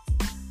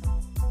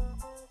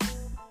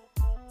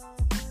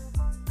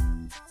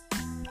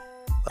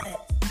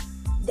 But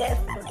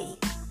definitely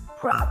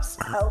props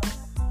out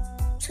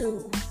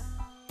to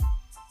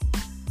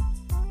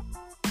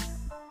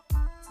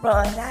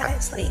Ron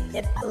Isley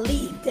that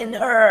believed in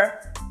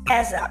her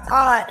as an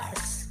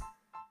artist.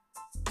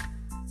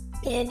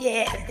 And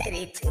yeah,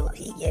 Diddy too,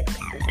 he gets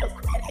that little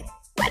credit,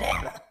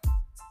 whatever.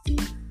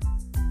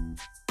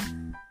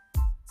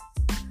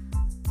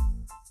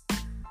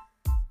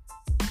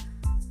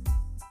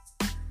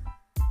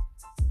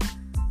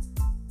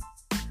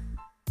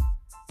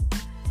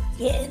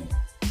 Again,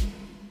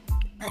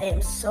 I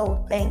am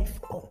so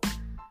thankful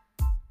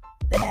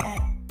that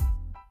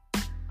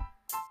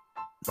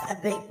my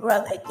big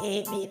brother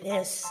gave me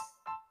this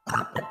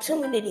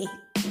opportunity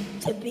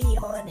to be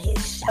on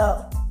his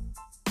show.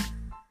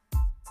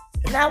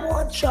 And I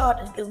want y'all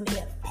to do me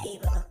a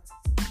favor.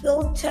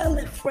 Go tell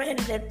a friend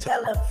to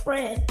tell a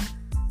friend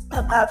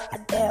about the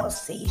Del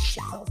C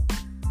show.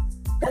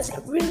 Because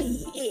it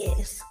really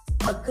is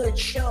a good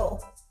show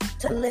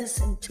to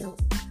listen to.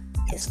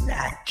 It's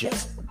not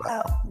just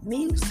about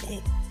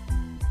music.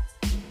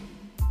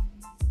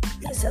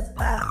 It's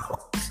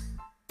about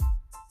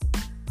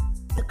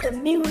the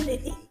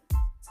community.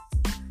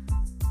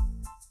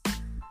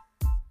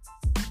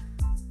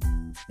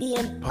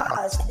 Being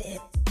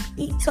positive.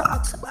 He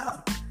talks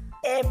about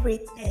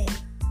everything.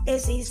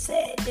 As he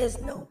said, there's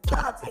no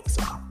topics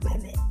off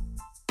limit.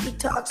 He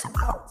talks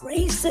about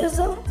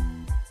racism,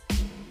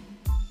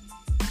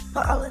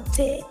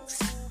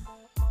 politics,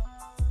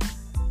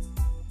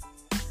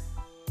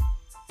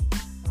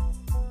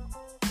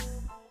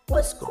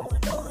 what's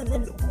going on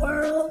in the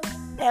world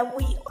that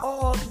we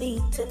all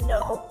need to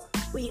know.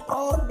 We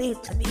all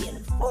need to be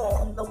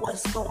informed of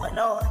what's going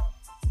on.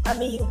 I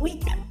mean, we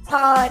can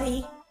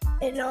party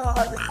and all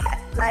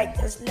that like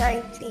it's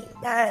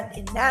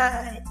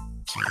 1999,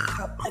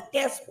 but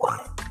guess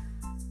what?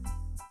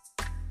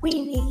 We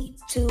need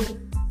to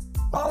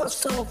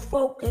also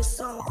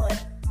focus on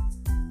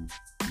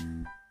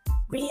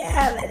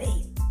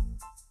reality.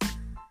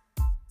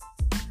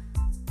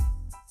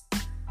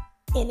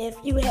 And if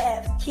you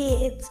have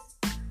kids,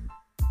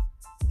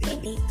 they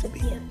need to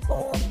be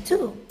informed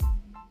too.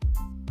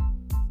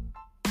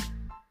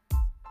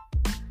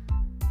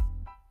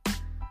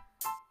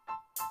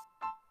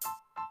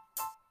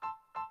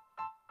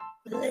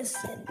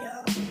 Listen,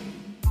 y'all,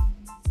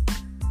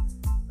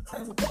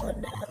 I'm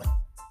gonna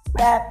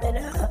wrap it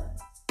up.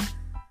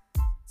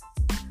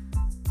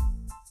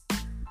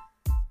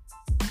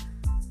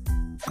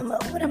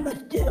 What I'm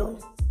gonna do,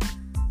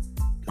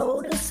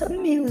 go to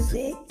some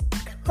music,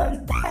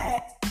 come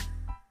back,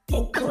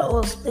 and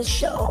close the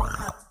show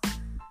out.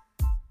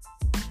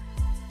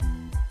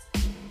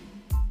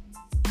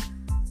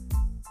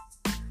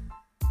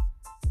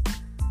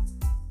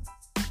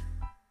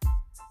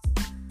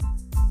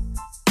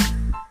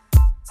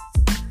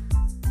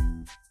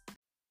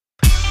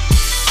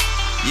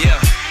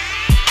 Yeah.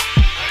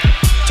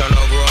 Turn the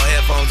overall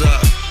headphones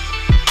up.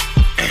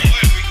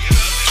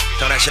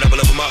 Turn that shit up a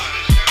little bit more.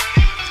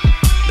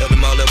 Little bit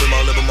more, little bit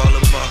more, little bit more,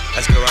 little bit more.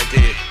 That's good right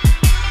there.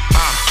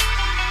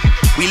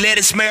 We live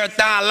this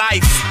marathon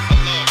life,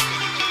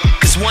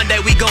 cause one day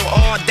we gon'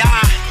 all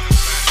die.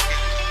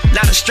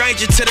 Not a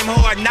stranger to them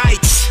hard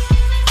nights,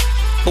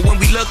 but when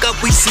we look up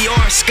we see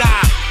orange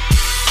sky.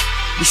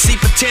 We see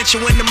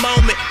potential in the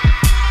moment.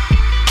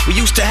 We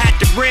used to have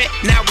to rent,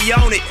 now we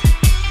own it.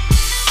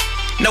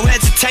 No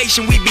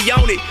hesitation, we be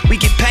on it. We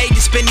get paid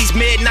to spend these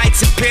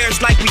midnights in Paris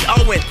like we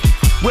owe it.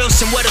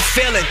 Wilson, what a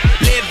feeling.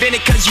 Live in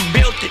it cause you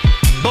built it.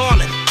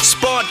 Ballin',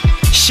 spawned it,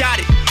 shot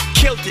it,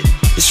 killed it.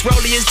 This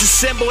rollie is the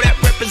symbol that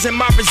represents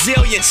my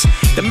resilience.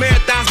 The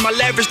marathon's my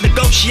leverage,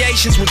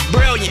 negotiations was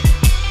brilliant.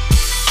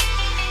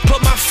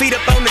 Put my feet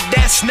up on the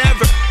desk,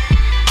 never.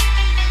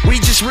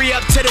 We just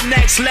re-up to the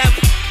next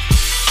level.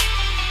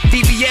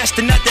 VVS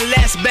to nothing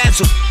less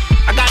bezel.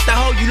 I got the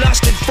hoe you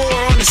lustin' for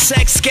on the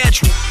sex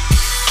schedule.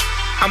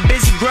 I'm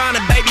busy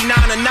grinding, baby, 9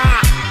 to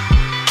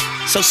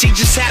 9. So she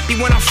just happy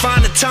when I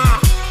find the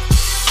time.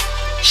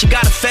 She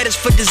got a fetish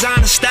for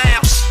designer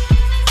styles.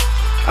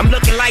 I'm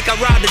looking like I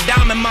robbed a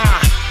diamond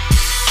mine.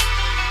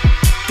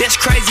 This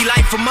crazy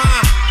life of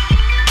mine.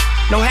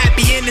 No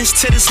happy endings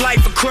to this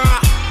life of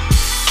crime.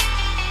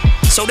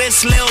 So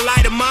this little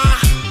light of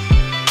mine,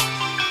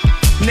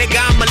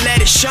 nigga, I'ma let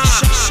it shine.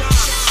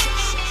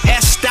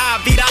 Esta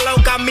vida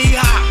loca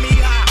mija.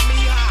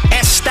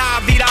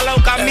 Esta vida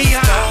loca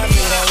mija.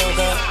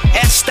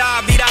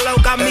 Esta vida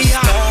loca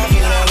mija.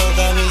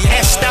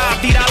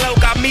 Esta vida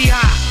loca mija.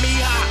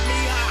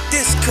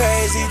 This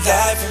crazy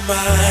life of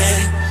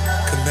mine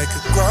could make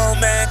a grown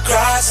man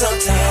cry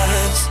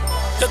sometimes.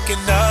 Looking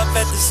up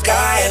at the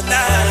sky at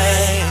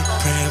night,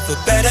 praying for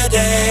better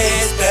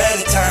days,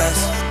 better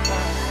times.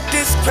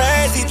 This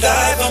crazy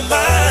life of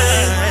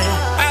mine,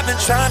 I've been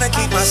trying to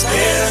keep my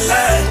spirit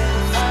alive.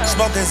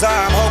 Smoking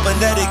Zara, I'm hoping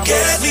that it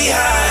gets me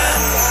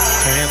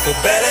high. Praying for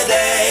better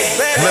days,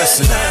 better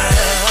Listen,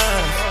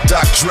 times.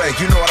 Doc Dre,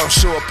 you know I don't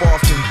show up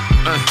often,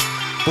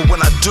 but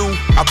when I do,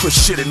 I put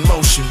shit in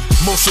motion.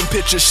 Motion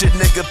picture shit,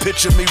 nigga,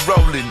 picture me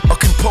rolling. A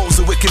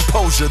composer with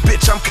composure,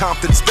 bitch, I'm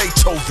Compton's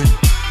Beethoven.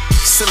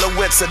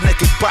 Silhouettes of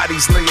naked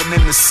bodies laying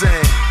in the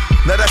sand.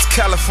 Now that's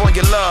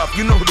California love,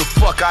 you know who the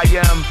fuck I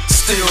am.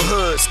 Still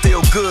hood,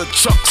 still good,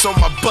 trucks on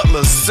my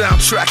butlers.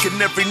 Soundtrack in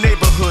every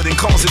neighborhood and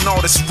causing all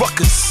this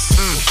ruckus.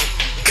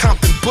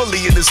 Compton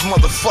bully in this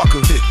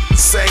motherfucker.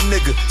 Same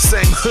nigga,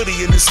 same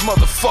hoodie in this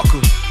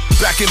motherfucker.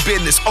 Back in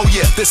business, oh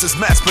yeah, this is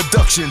mass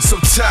production. So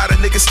tired of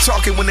niggas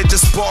talking when they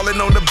just ballin'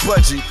 on the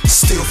budget.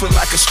 Still feel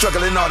like a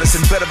struggling artist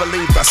and better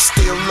believe I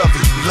still love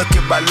it. Look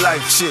at my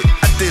life, shit,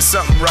 I did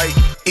something right,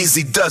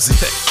 easy does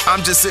it. I'm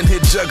just in here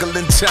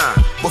juggling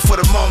time, but for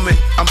the moment,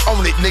 I'm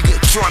on it, nigga,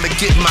 trying to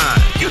get mine.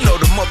 You know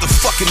the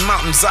motherfucking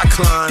mountains I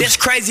climb. This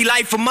crazy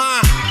life of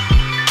mine,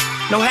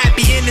 no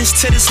happy endings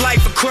to this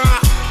life of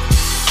crime.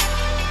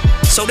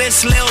 So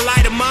this little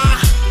light of mine,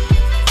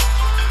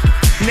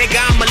 nigga,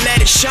 I'ma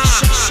let it shine.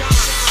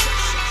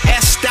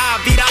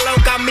 Esta vida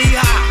loca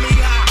mija.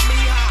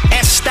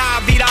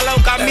 Esta vida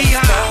loca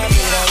mija.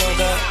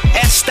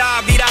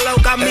 Esta vida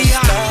loca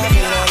mija.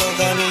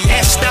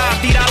 Esta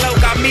vida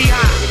loca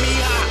mija.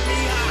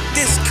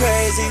 This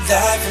crazy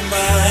life of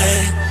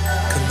mine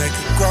could make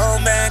a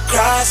grown man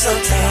cry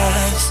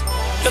sometimes.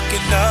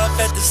 Looking up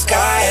at the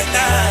sky at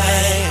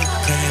night,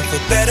 praying for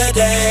better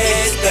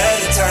days,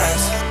 better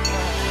times.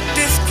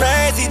 This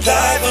crazy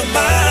life of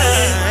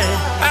mine,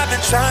 I've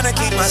been trying to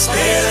keep my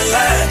spirit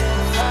alive.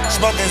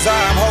 Smoking Zara,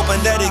 I'm hoping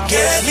that it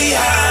gets me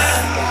high.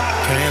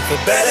 Praying for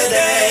better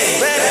days,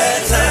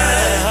 better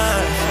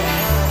times.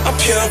 I'm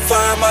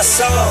purifying my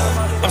soul.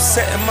 I'm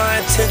setting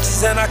my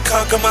intentions and I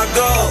conquer my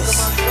goals.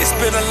 It's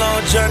been a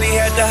long journey,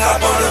 had to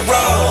hop on the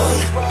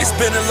road. It's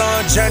been a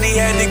long journey,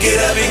 had to get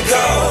up and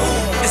go.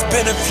 It's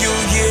been a few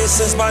years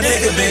since my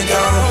nigga been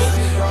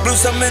gone. Blew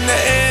some in the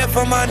air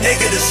for my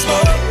nigga to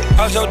smoke.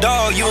 I was your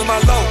dog, you was my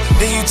low,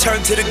 then you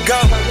turn to the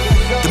GOAT.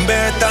 The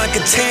marathon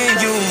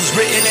continues,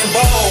 written in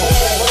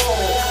bold.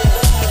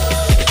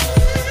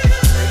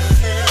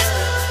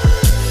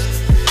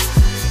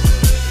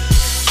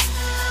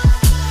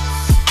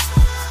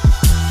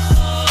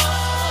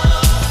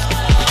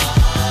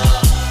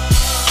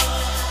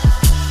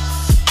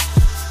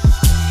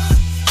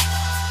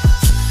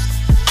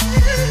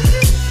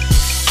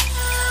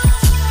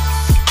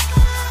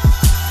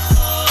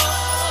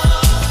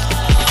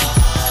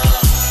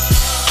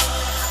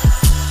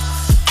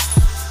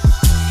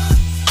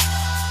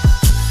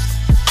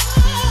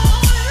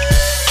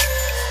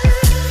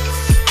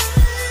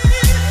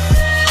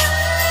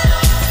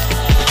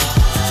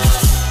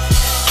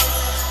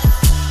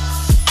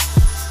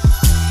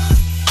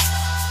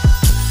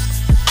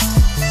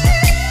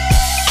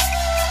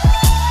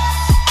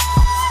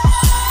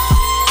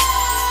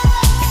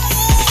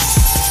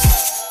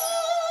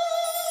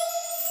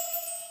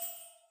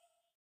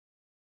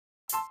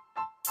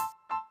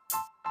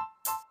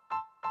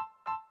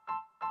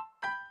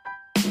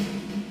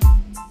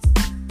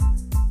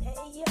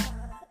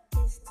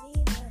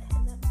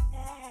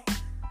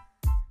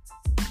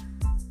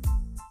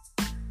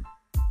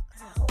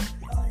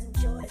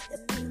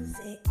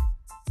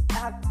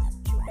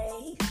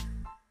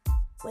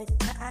 With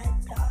Ty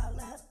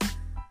Dolla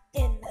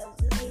in the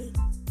late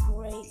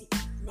great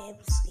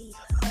Nipsey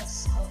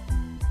Hussle.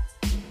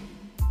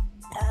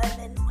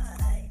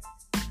 Dynamite,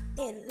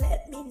 and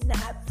let me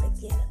not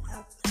forget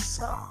about the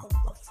song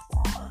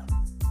before,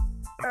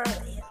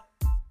 earlier,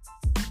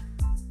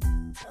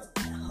 from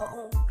the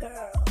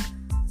homegirl,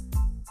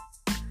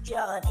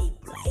 Johnny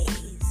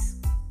Blaze.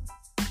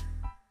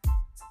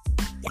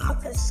 Y'all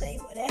can say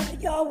whatever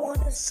y'all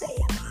want to say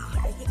about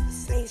her. You can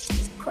say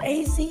she's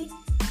crazy.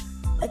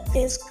 But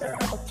this girl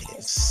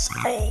can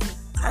sing,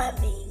 I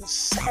mean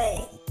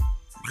sing,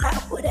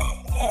 not with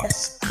an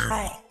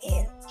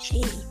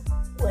S-I-N-G,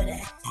 with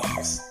an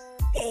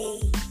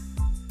S-A-N-G,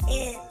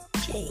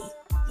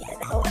 you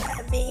know what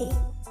I mean?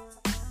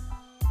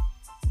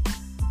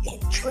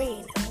 And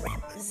Trina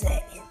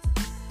representing.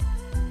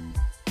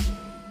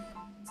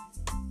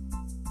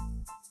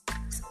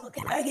 So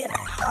can I get a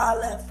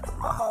holler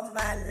from all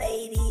my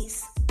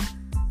ladies,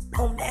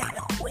 no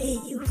matter where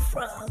you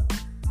from,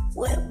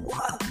 what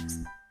walks,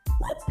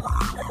 what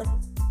part of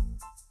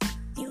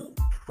you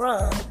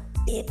from,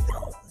 it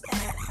don't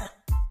matter.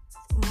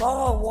 From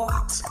all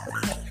walks of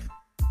life,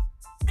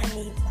 I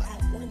need my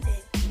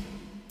women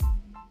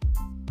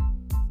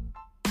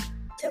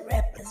to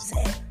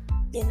represent,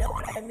 you know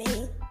what I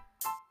mean?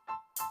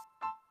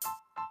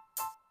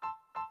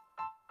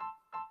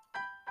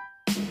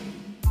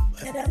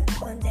 But I'm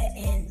going to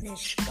end this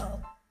show.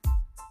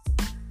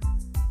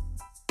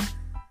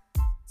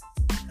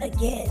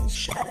 Again,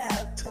 shout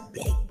out to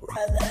Big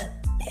Brother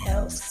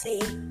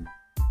LC.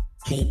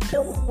 Keep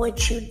doing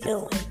what you're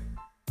doing.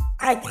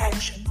 I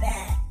got your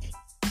back.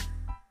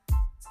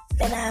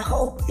 And I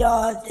hope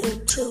y'all do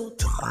too,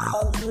 to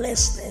all the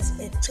listeners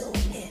that tune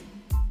in.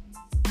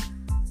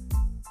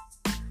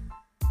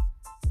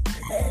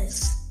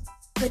 Because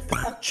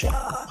without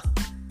y'all,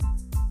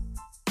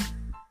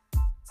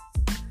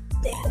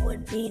 there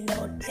would be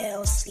no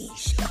DLC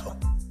show.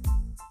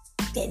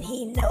 And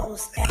he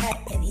knows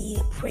that, and he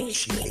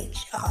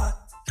appreciates y'all.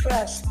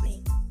 Trust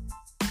me.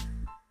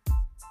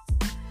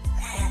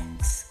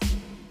 Facts.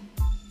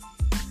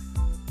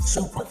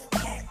 Super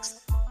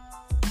facts.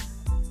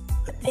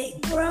 But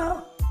big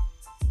bro,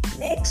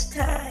 next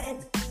time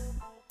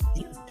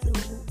you do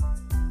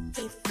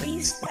a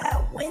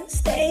Freestyle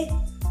Wednesday,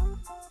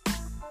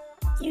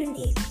 you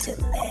need to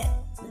let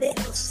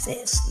little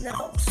sis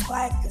know so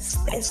I can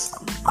spit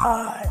some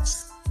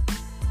bars.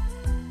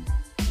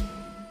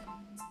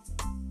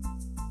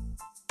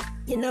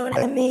 You know what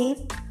I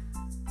mean?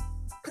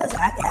 Cause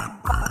I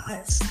got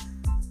bars.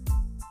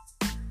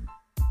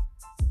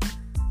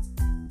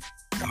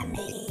 I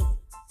mean,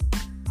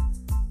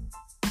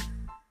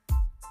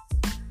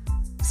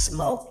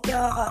 smoke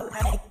y'all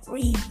like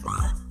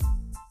reefer.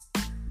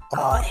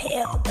 All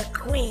hail the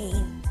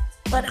queen,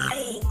 but I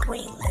ain't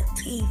Queen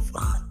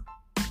Latifah.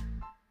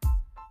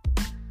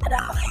 But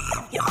I'll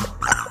have y'all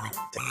bowing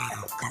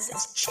down cause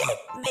it's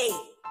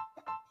checkmate.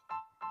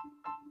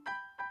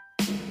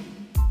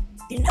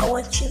 You know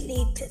what you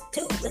need to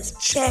do is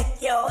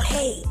check your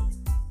hate.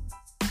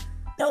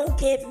 Don't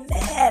get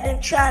mad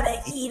and try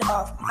to eat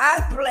off my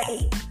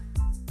plate.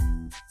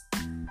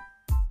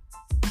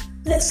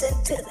 Listen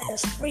to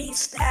this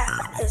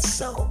freestyle, it's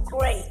so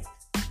great.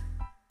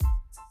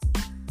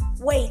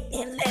 Wait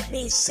and let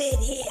me sit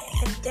here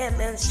and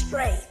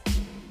demonstrate.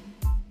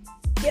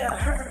 You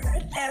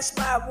heard, that's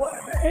my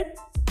word.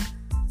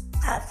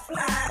 I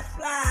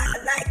fly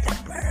like a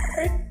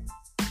bird.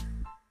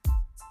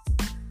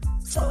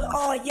 So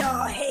all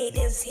y'all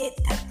haters hit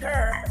the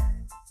curb.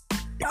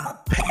 Your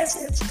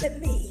presence to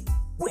me,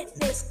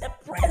 witness the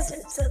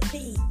presence of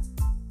me,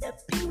 the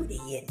beauty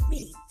in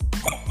me,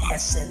 the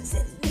essence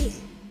in me.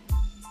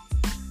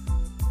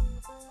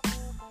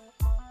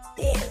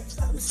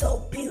 Damn, I'm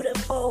so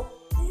beautiful.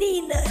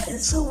 Nina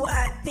is who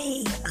I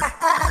be.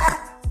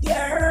 You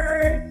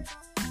heard?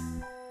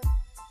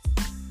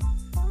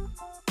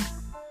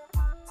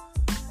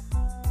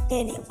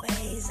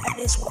 Anyways, I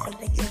just wanted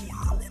to give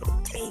y'all a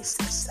little taste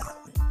of something.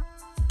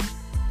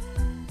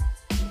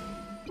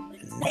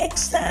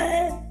 Next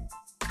time,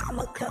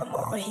 I'ma come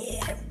on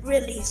here and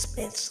really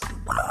spit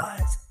some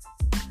bars.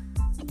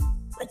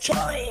 But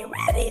y'all ain't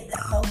ready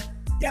though.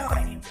 Y'all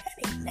ain't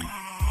ready.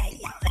 Nah,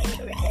 y'all ain't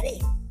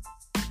ready.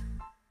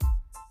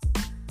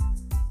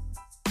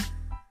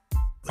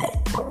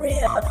 But for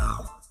real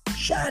though,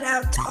 shout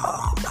out to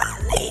all my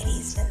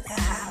ladies in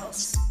the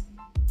house.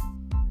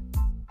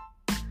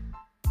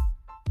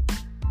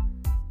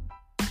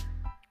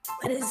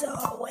 But as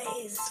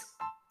always,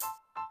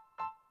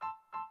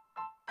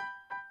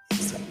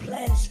 it's a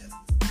pleasure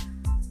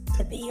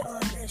to be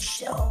on this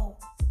show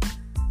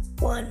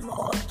one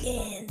more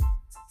again,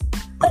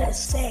 but a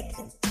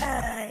second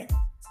time.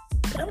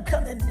 But I'm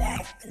coming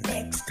back the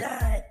next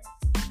time.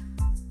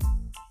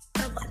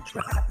 I'ma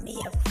drop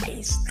me a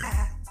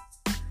freestyle.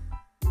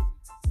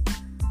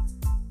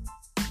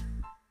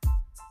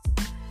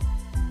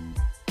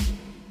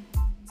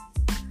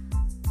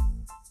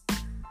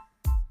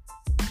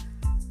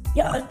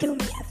 Y'all do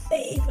me a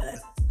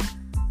favor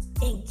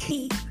and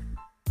keep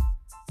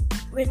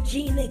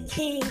Regina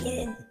King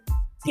in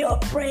your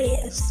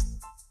prayers,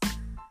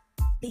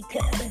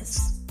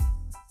 because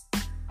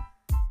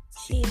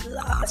she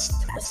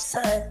lost her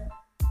son.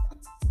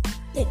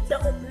 It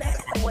don't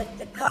matter what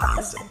the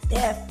cause of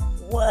death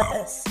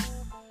was.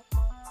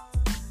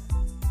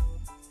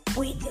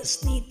 We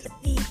just need to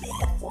be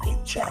there for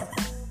each other.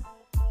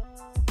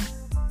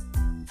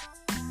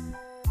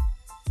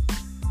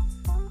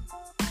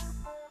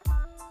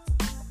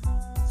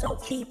 So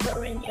keep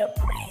her in your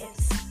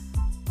prayers.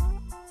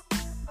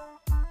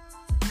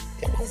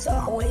 And as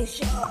always,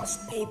 y'all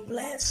stay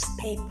blessed,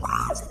 stay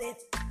positive,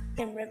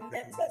 and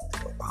remember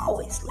to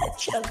always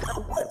let your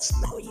loved ones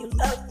know you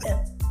love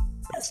them.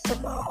 Because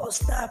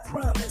tomorrow's not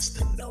promised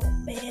to no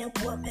man,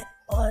 woman,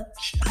 or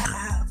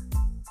child.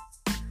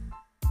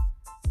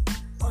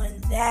 On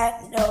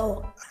that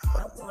note,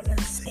 I want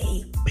to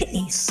say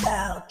peace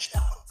out,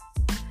 y'all.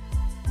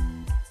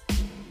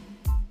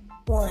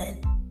 One.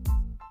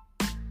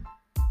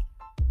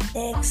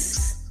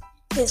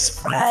 This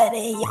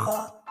Friday,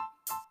 y'all.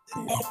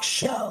 Next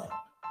show.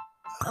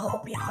 I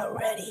hope y'all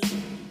ready.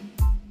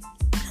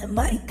 I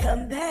might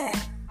come back.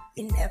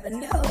 You never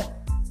know.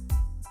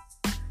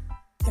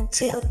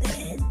 Until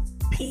then,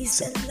 peace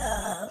and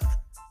love.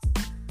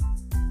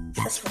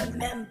 Just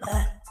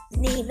remember,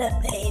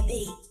 Nina,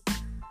 baby.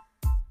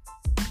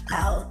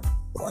 Out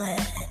one.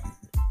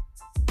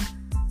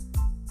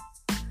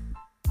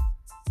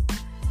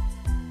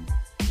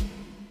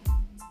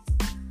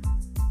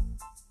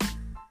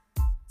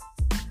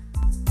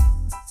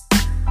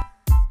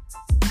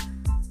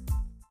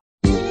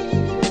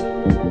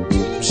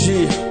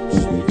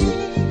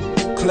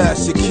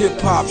 Classic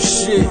hip-hop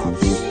shit.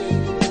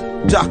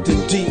 Dr.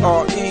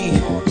 D.R.E.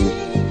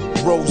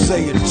 Rose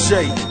and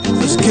J.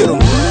 Let's get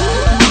 'em.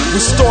 We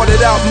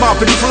started out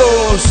mopping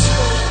floors,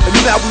 and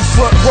now we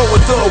front row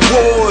at the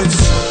awards.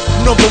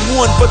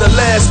 #1 for the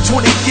last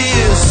 20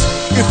 years.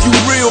 If you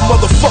real,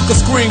 motherfucker,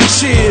 scream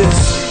cheers.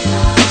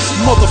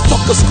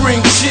 Motherfucker,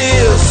 scream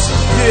cheers.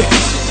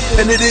 Yeah,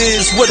 and it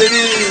is what it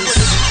is.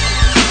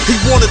 He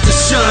wanted to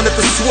shine at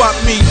the swap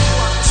meet.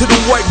 To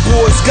the white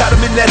boys, got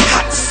him in that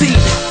hot seat.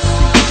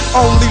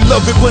 Only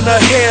love it when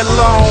her hair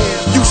long.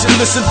 You should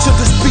listen to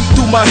this beat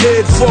through my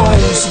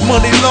headphones.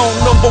 Money long,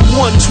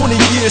 #1, 20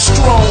 years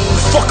strong.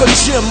 Fuck a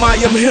gym, I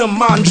am him,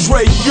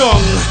 Andre Young.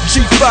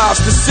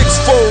 G5s to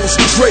 6-4s,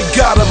 Dre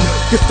got him.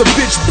 If the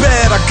bitch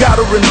bad, I got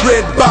her in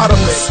red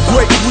bottoms.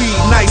 Great weed,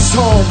 nice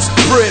homes,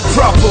 bread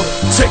proper.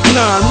 Take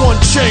 9,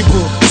 1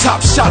 chamber,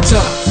 top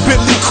shotter.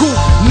 Bentley coupe,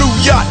 new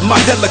yacht, my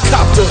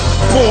helicopter.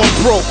 Born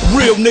broke,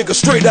 real nigga,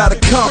 straight out of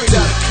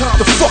Compton.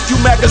 The fuck you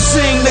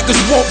magazine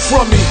niggas want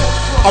from me?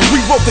 I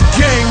rewrote the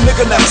game,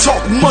 nigga, now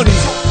talk money.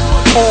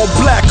 All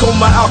black on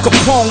my Al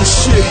Capone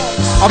shit.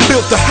 I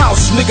built the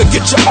house, nigga,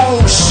 get your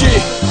own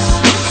shit.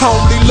 I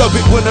only love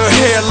it when her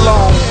hair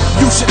long.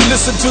 You should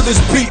listen to this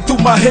beat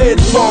through my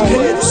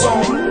headphones.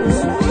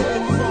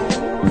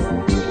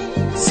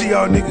 See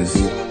y'all niggas.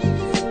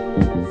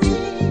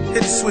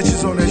 Hit the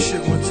switches on that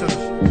shit one time.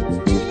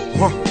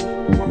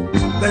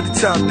 Let the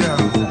top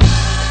down.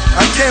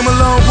 I came a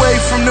long way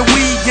from the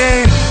weed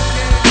game.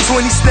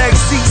 20 stack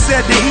seats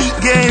at the Heat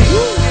game.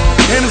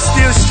 And I'm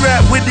still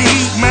strapped with the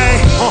heat, man.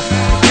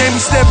 Came me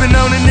stepping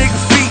on a nigga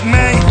feet,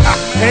 man.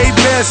 Hey,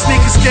 best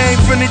niggas came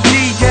from the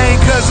D gang.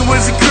 Cousin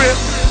was a crip,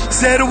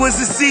 said it was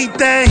a C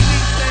thing.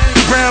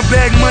 Brown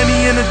bag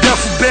money in a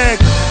duffel bag.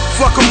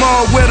 Fuck them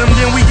all with them,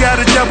 then we got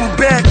a double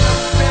back.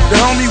 The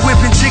homie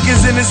whipping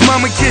chickens in his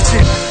mama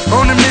kitchen.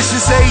 On a mission,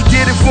 say he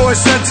did it for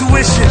his son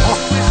tuition.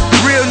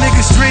 Real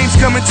niggas' dreams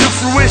coming to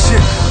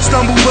fruition.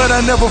 Stumble but I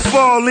never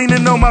fall,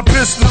 leaning on my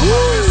pistol.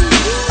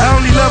 I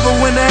only love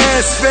her when the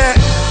ass fat.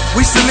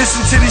 We should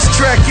listen to this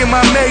track in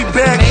my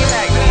Maybach.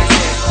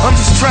 I'm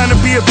just trying to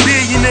be a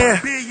billionaire.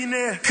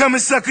 Come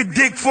and suck a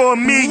dick for a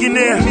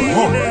millionaire.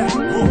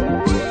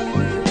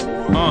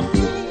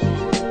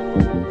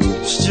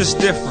 It's just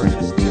different.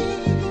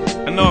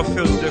 I know it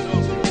feels different.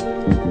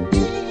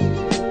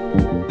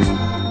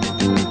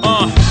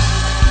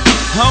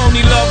 I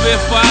only love it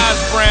if her eyes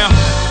brown.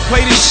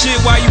 Play this shit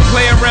while you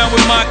play around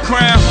with my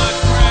crown.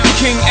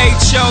 King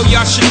H.O.,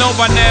 y'all should know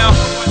by now.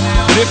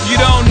 But if you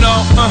don't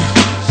know,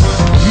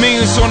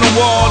 millions on the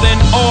wall in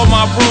all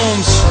my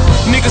rooms.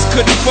 Niggas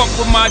couldn't fuck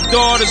with my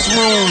daughter's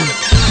room.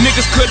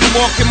 Niggas couldn't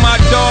walk in my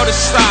daughter's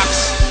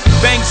socks.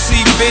 Banksy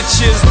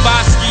bitches,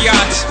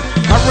 Basquiat's.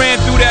 I ran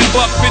through that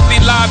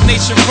 $150 Live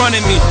Nation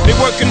running me. They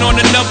working on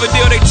another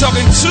deal, they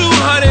talking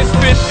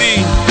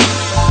 250.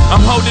 I'm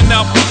holding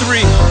out for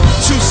 3,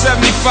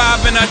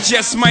 275 and I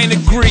just might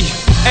agree.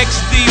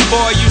 XD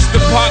boy used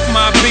to park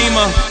my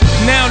Beamer.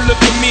 Now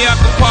look at me, I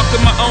can park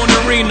in my own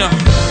arena.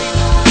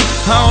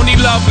 I only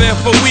love it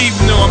for weave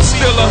new. I'm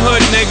still a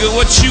hood nigga,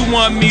 what you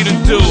want me to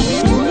do?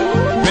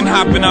 Been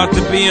hopping out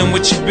the BM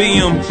with your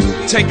BM,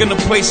 taking the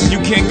places you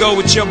can't go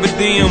with your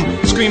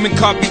BDM. Screaming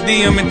Carpe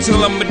Diem until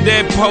I'm a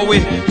dead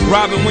poet.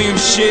 Robin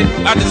Williams shit,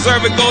 I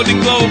deserve a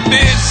Golden Globe,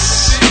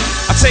 bitch.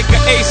 I take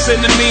an ace in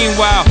the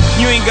meanwhile.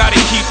 You ain't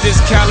gotta keep this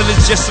calendar,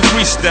 it's just a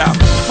freestyle.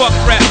 Fuck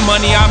rap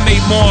money, I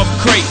made more of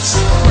crates.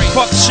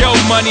 Fuck show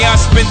money, I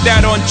spent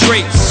that on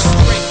drapes.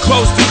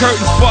 Close the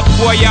curtains, fuck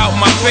boy out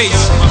my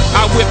face.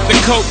 I whip the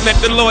coat, let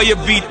the lawyer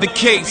beat the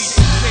case.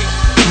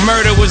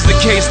 Murder was the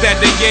case that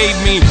they gave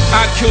me.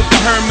 I killed the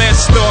Hermes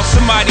store,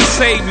 somebody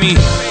saved me.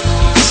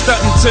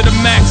 Stunting to the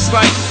max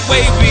like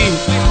wavy.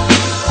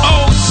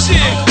 Oh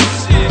shit.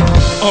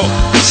 Oh,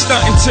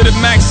 stunting to the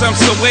max, I'm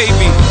so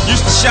wavy.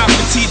 Used to shop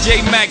at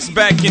TJ Maxx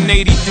back in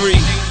 '83.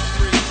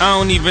 I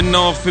don't even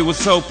know if it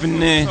was open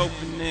then.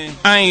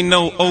 I ain't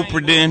no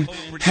Oprah then.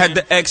 Had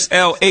the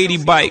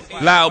XL80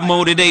 bike. Loud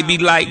motor, they be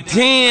like,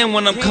 damn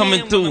when I'm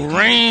coming through.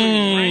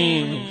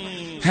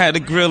 Rain. Had a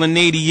grill in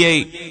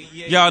 '88.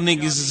 Y'all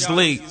niggas is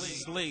late.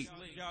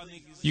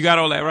 You got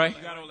all that, right?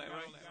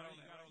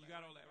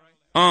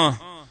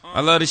 I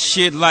love this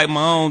shit like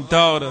my own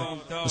daughter.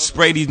 I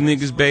spray these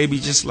niggas, baby,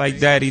 just like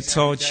daddy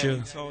taught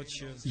you.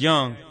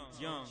 Young.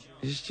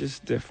 It's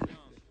just different.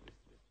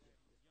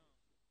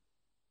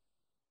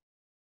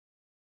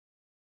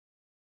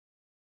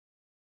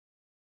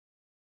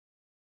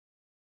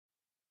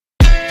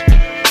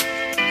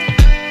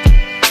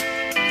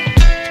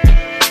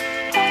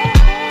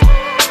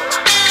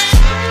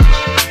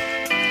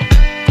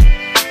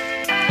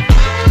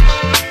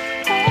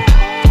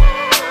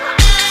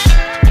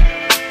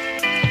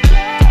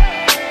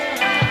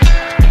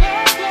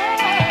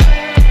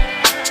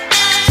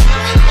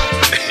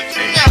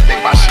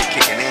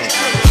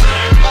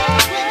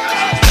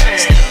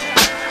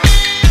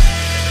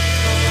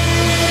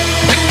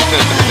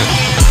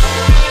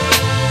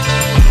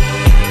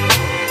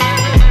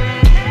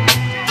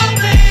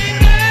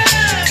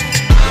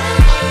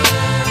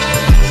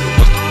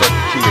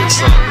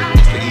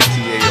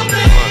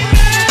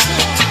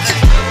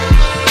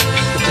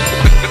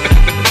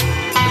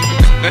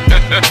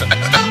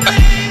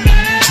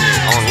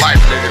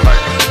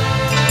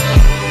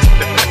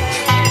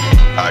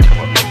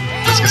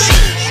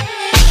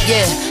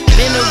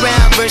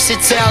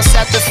 Versatile,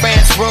 South of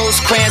France,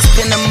 Rosecrans,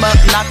 pin them up,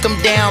 knock them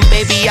down,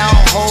 baby, I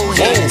don't hold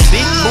hands.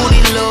 Big booty,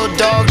 little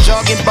dog,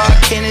 jogging by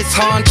Kenneth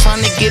Hahn,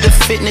 trying to get a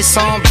fitness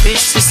on,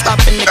 bitch, just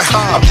stop in the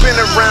car. I've been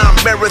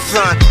around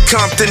Marathon,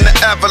 Compton to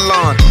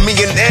Avalon, me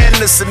and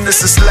Anderson,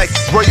 this is like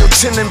Royal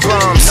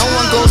Tenenbaums. No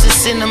one goes to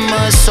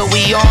cinema, so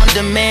we on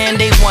demand,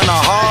 they want a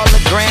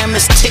hologram,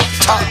 it's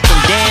TikTok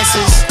and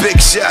dances. Big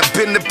shot,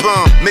 been the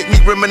bomb, make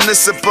me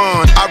reminisce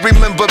upon. I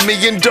remember me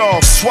and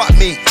Dog, swap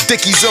me,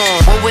 Dickies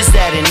on. What was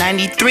that, in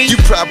 93? You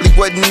probably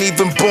wasn't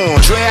even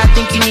born. Dre, I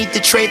think you need to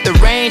trade the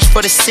range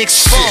for the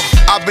 6'4".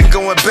 I've been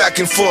going back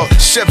and forth,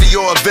 Chevy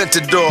or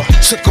Aventador.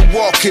 Took a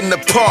walk in the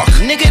park.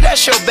 Nigga,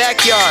 that's your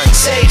backyard.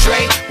 Say,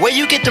 Dre, where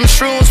you get them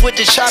shrooms with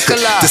the chocolate?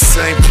 The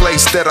same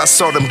place that I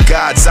saw them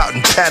gods out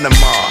in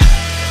Panama.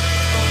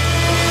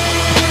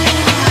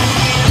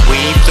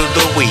 Weave through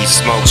the weed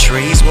smoke,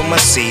 trees where my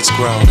seeds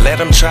grow.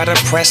 Let them try to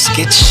press,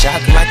 get shot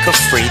like a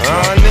free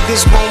throw.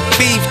 Niggas won't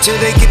beef till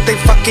they get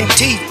their fucking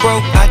teeth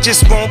broke. I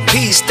just want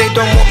peace, they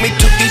don't want me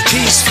to be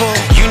peaceful.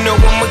 You know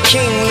I'm a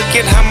king, look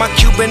at how my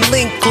Cuban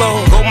link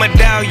glow. Gold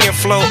medallion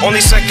flow, only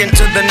second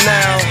to the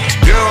now.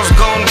 Girls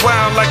gone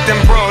wild like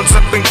them broads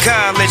up in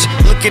college.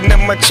 Looking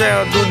at my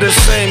child do the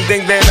same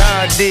thing that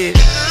I did.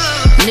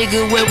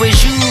 Nigga, where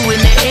was you in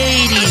the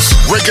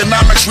 80s?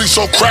 Reaganomics, we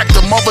so cracked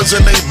the mothers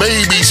and they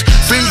babies.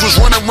 Fiends was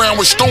running around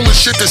with stolen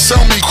shit that sell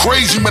me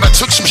crazy. Man, I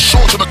took some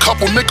shorts and a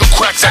couple nickel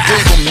cracks, I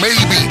gave them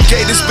maybe.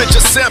 Gave this bitch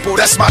a sample,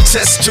 that's my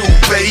test tube,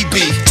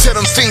 baby. Tell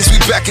them things,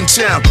 we back in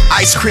town.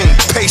 Ice cream,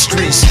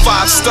 pastries,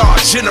 5-star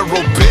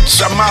general,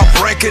 bitch. I'm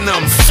outranking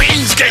them.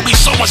 Fiends gave me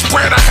so much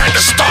bread, I had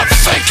to start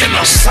thanking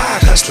them.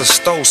 Side hustler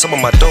stole some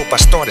of my dope,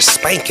 I started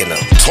spanking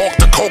them. Talk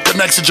the coke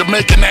and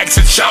Jamaican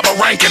accent, Shabba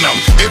ranking them.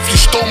 If you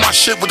stole my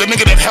shit with the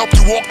nigga that helped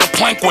you walk the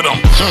plank with him,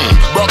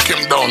 rock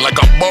him down like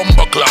a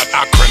bomber clock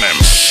acronym.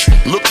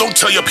 Look, don't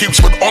tell your peeps,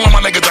 but all of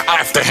my niggas are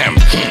after him.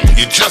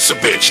 You're just a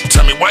bitch.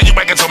 Tell me why you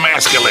acting so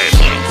masculine.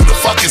 Who the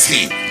fuck is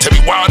he? Tell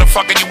me why the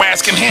fuck are you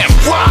asking him?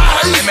 Why?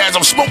 And as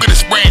I'm smoking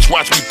this branch,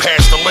 watch me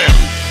pass the limb.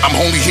 I'm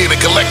only here to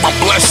collect my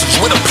blessings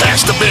with a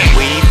pastor bin.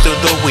 Weed through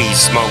the weed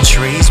smoke,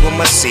 trees where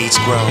my seeds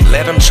grow.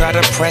 Let them try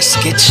to press,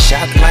 get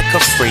shot like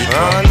a freak.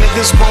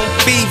 Niggas won't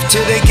beef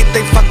till they get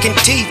their fucking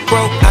teeth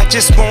broke. I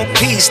just want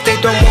peace, they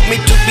don't want me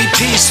to be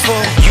peaceful.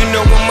 You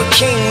know I'm a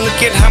king, look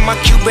at how my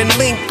Cuban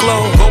link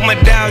glow. Gold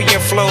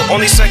medallion flow,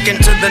 only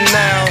second to the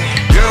now.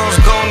 Girls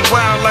gone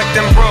wild like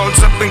them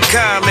broads up in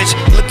college.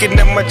 Looking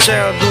at my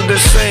child do the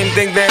same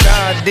thing that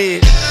I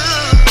did.